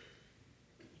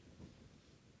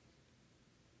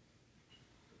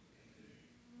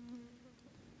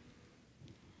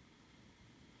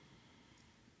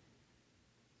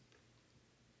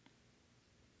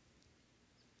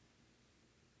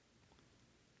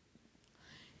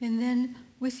 And then,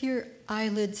 with your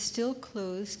eyelids still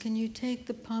closed, can you take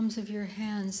the palms of your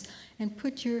hands and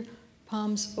put your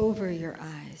palms over your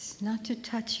eyes? Not to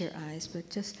touch your eyes, but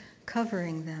just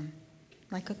covering them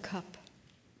like a cup.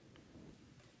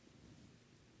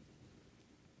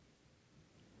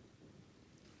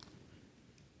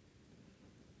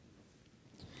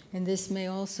 And this may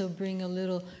also bring a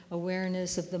little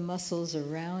awareness of the muscles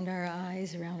around our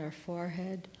eyes, around our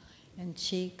forehead and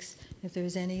cheeks. If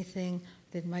there's anything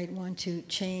that might want to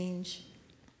change,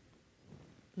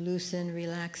 loosen,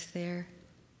 relax there.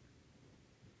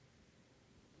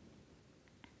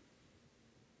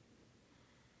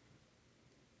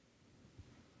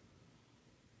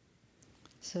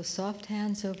 So soft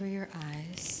hands over your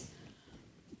eyes.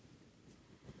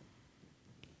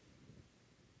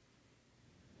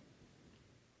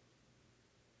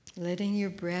 letting your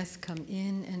breath come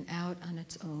in and out on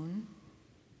its own.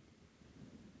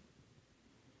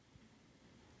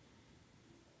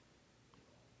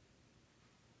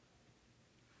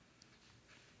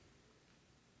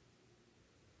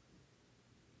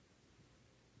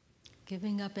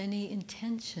 Giving up any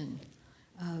intention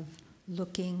of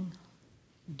looking,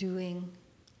 doing,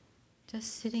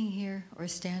 just sitting here or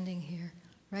standing here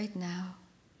right now.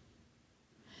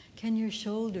 Can your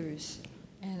shoulders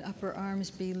and upper arms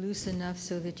be loose enough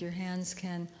so that your hands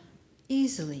can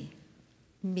easily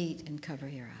meet and cover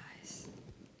your eyes?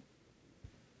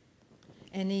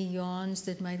 Any yawns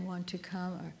that might want to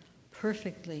come are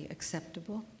perfectly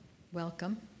acceptable,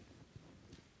 welcome.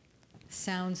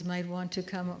 Sounds might want to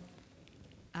come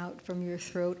out from your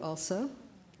throat also.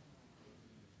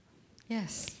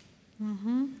 Yes.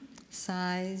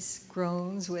 Sighs,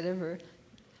 groans, whatever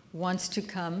wants to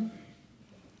come.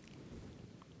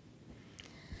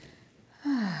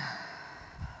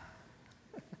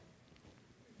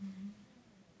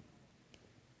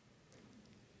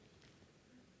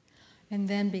 And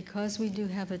then, because we do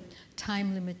have a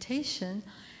time limitation,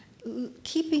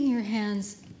 keeping your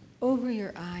hands over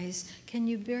your eyes, can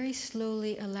you very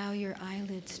slowly allow your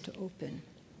eyelids to open?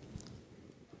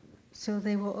 So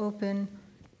they will open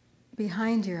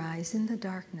behind your eyes in the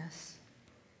darkness.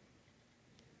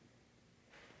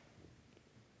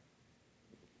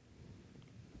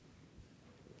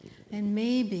 And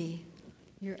maybe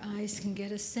your eyes can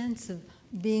get a sense of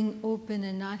being open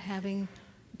and not having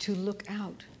to look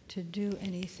out to do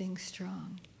anything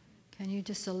strong. Can you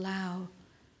just allow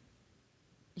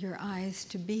your eyes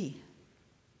to be?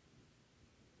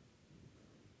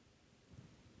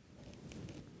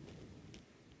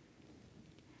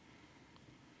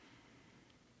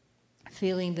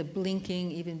 Feeling the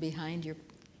blinking even behind your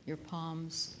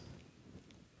palms.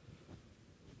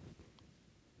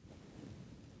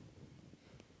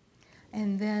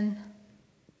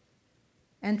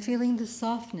 And feeling the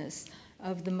softness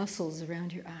of the muscles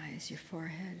around your eyes, your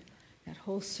forehead, that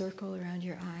whole circle around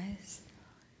your eyes.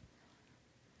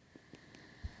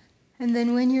 And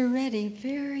then when you're ready,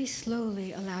 very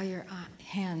slowly allow your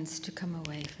hands to come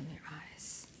away from your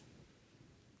eyes.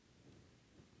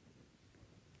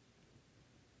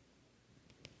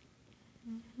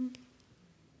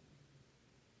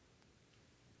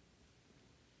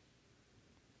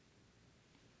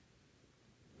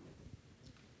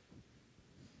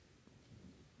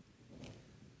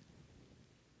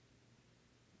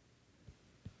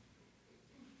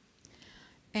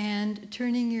 And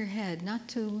turning your head, not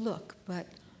to look, but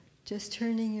just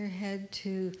turning your head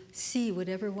to see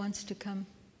whatever wants to come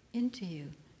into you.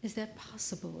 Is that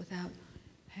possible without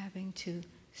having to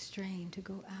strain to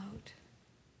go out?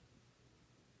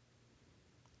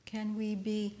 Can we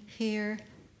be here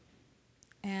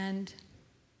and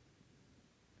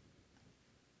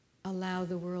allow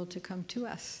the world to come to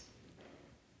us?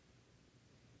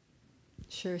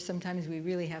 Sure, sometimes we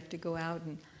really have to go out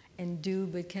and do,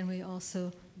 but can we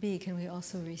also be? Can we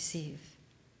also receive?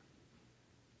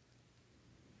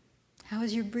 How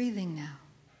is your breathing now?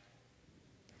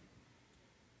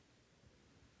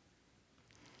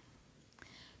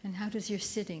 And how does your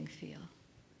sitting feel?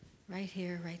 Right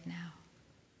here, right now.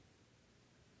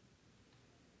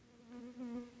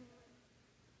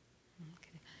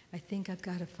 Okay. I think I've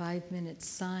got a 5-minute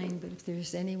sign, but if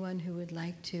there's anyone who would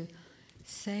like to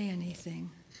say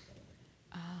anything,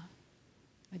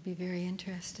 I'd be very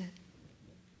interested.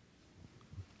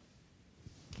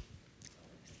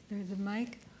 There's the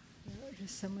mic.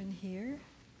 There's someone here.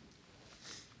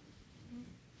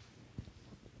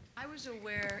 I was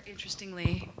aware,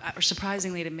 interestingly, or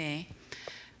surprisingly to me,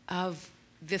 of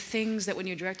the things that when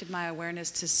you directed my awareness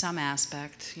to some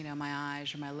aspect, my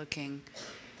eyes or my looking,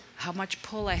 how much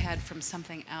pull I had from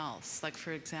something else. Like,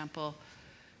 for example,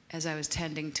 as I was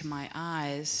tending to my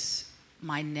eyes,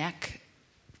 my neck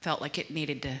felt like it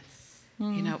needed to,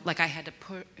 like I had to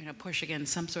push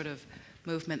against some sort of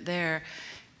movement there.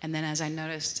 And then as I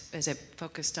noticed, as I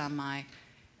focused on my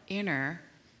inner,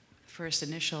 first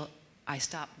initial, I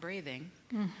stopped breathing.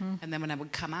 And then when I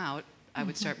would come out, I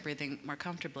would start breathing more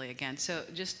comfortably again. So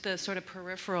just the sort of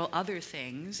peripheral other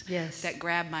things that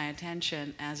grabbed my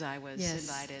attention as I was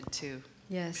invited to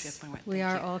shift my way. We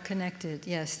are all connected.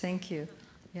 Yes, thank you.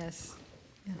 Yes.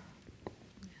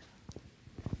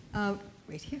 Yeah.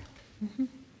 Right here.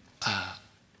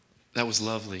 That was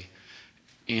lovely.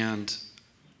 And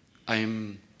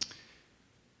I'm,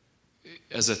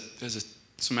 as a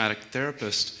somatic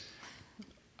therapist,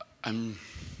 I'm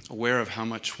aware of how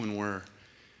much when we're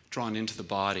drawn into the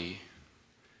body,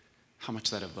 how much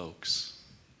that evokes.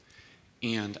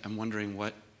 And I'm wondering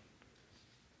what,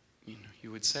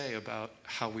 you would say about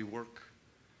how we work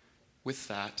with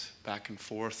that back and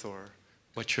forth, or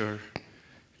what you'd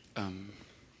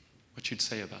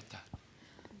say about that.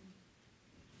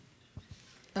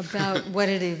 About what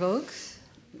it evokes?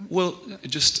 Well,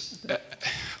 just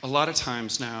a lot of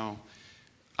times now,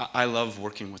 I love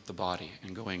working with the body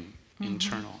and going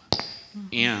internal,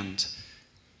 and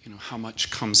how much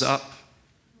comes up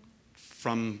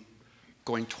from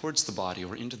going towards the body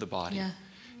or into the body. Yeah.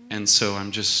 And so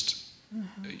I'm just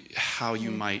how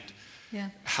you might,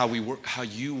 how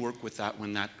you work with that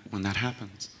when that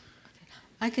happens.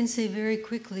 I can say very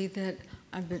quickly that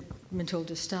I've been told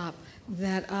to stop,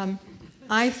 that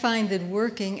I find that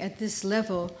working at this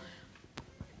level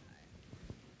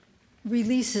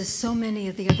releases so many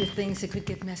of the other things that could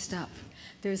get messed up.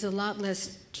 There's a lot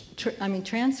less,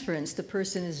 transference. The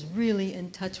person is really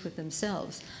in touch with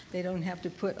themselves. They don't have to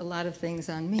put a lot of things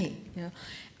on me.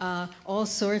 All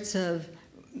sorts of,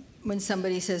 when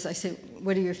somebody says, I say,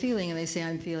 what are you feeling? And they say,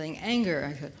 I'm feeling anger.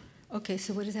 I go, okay,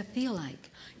 so what does that feel like?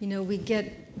 We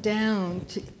get down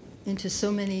into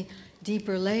so many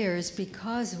deeper layers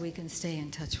because we can stay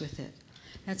in touch with it.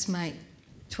 That's my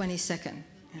 20-second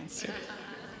answer.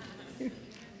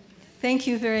 Thank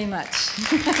you very much.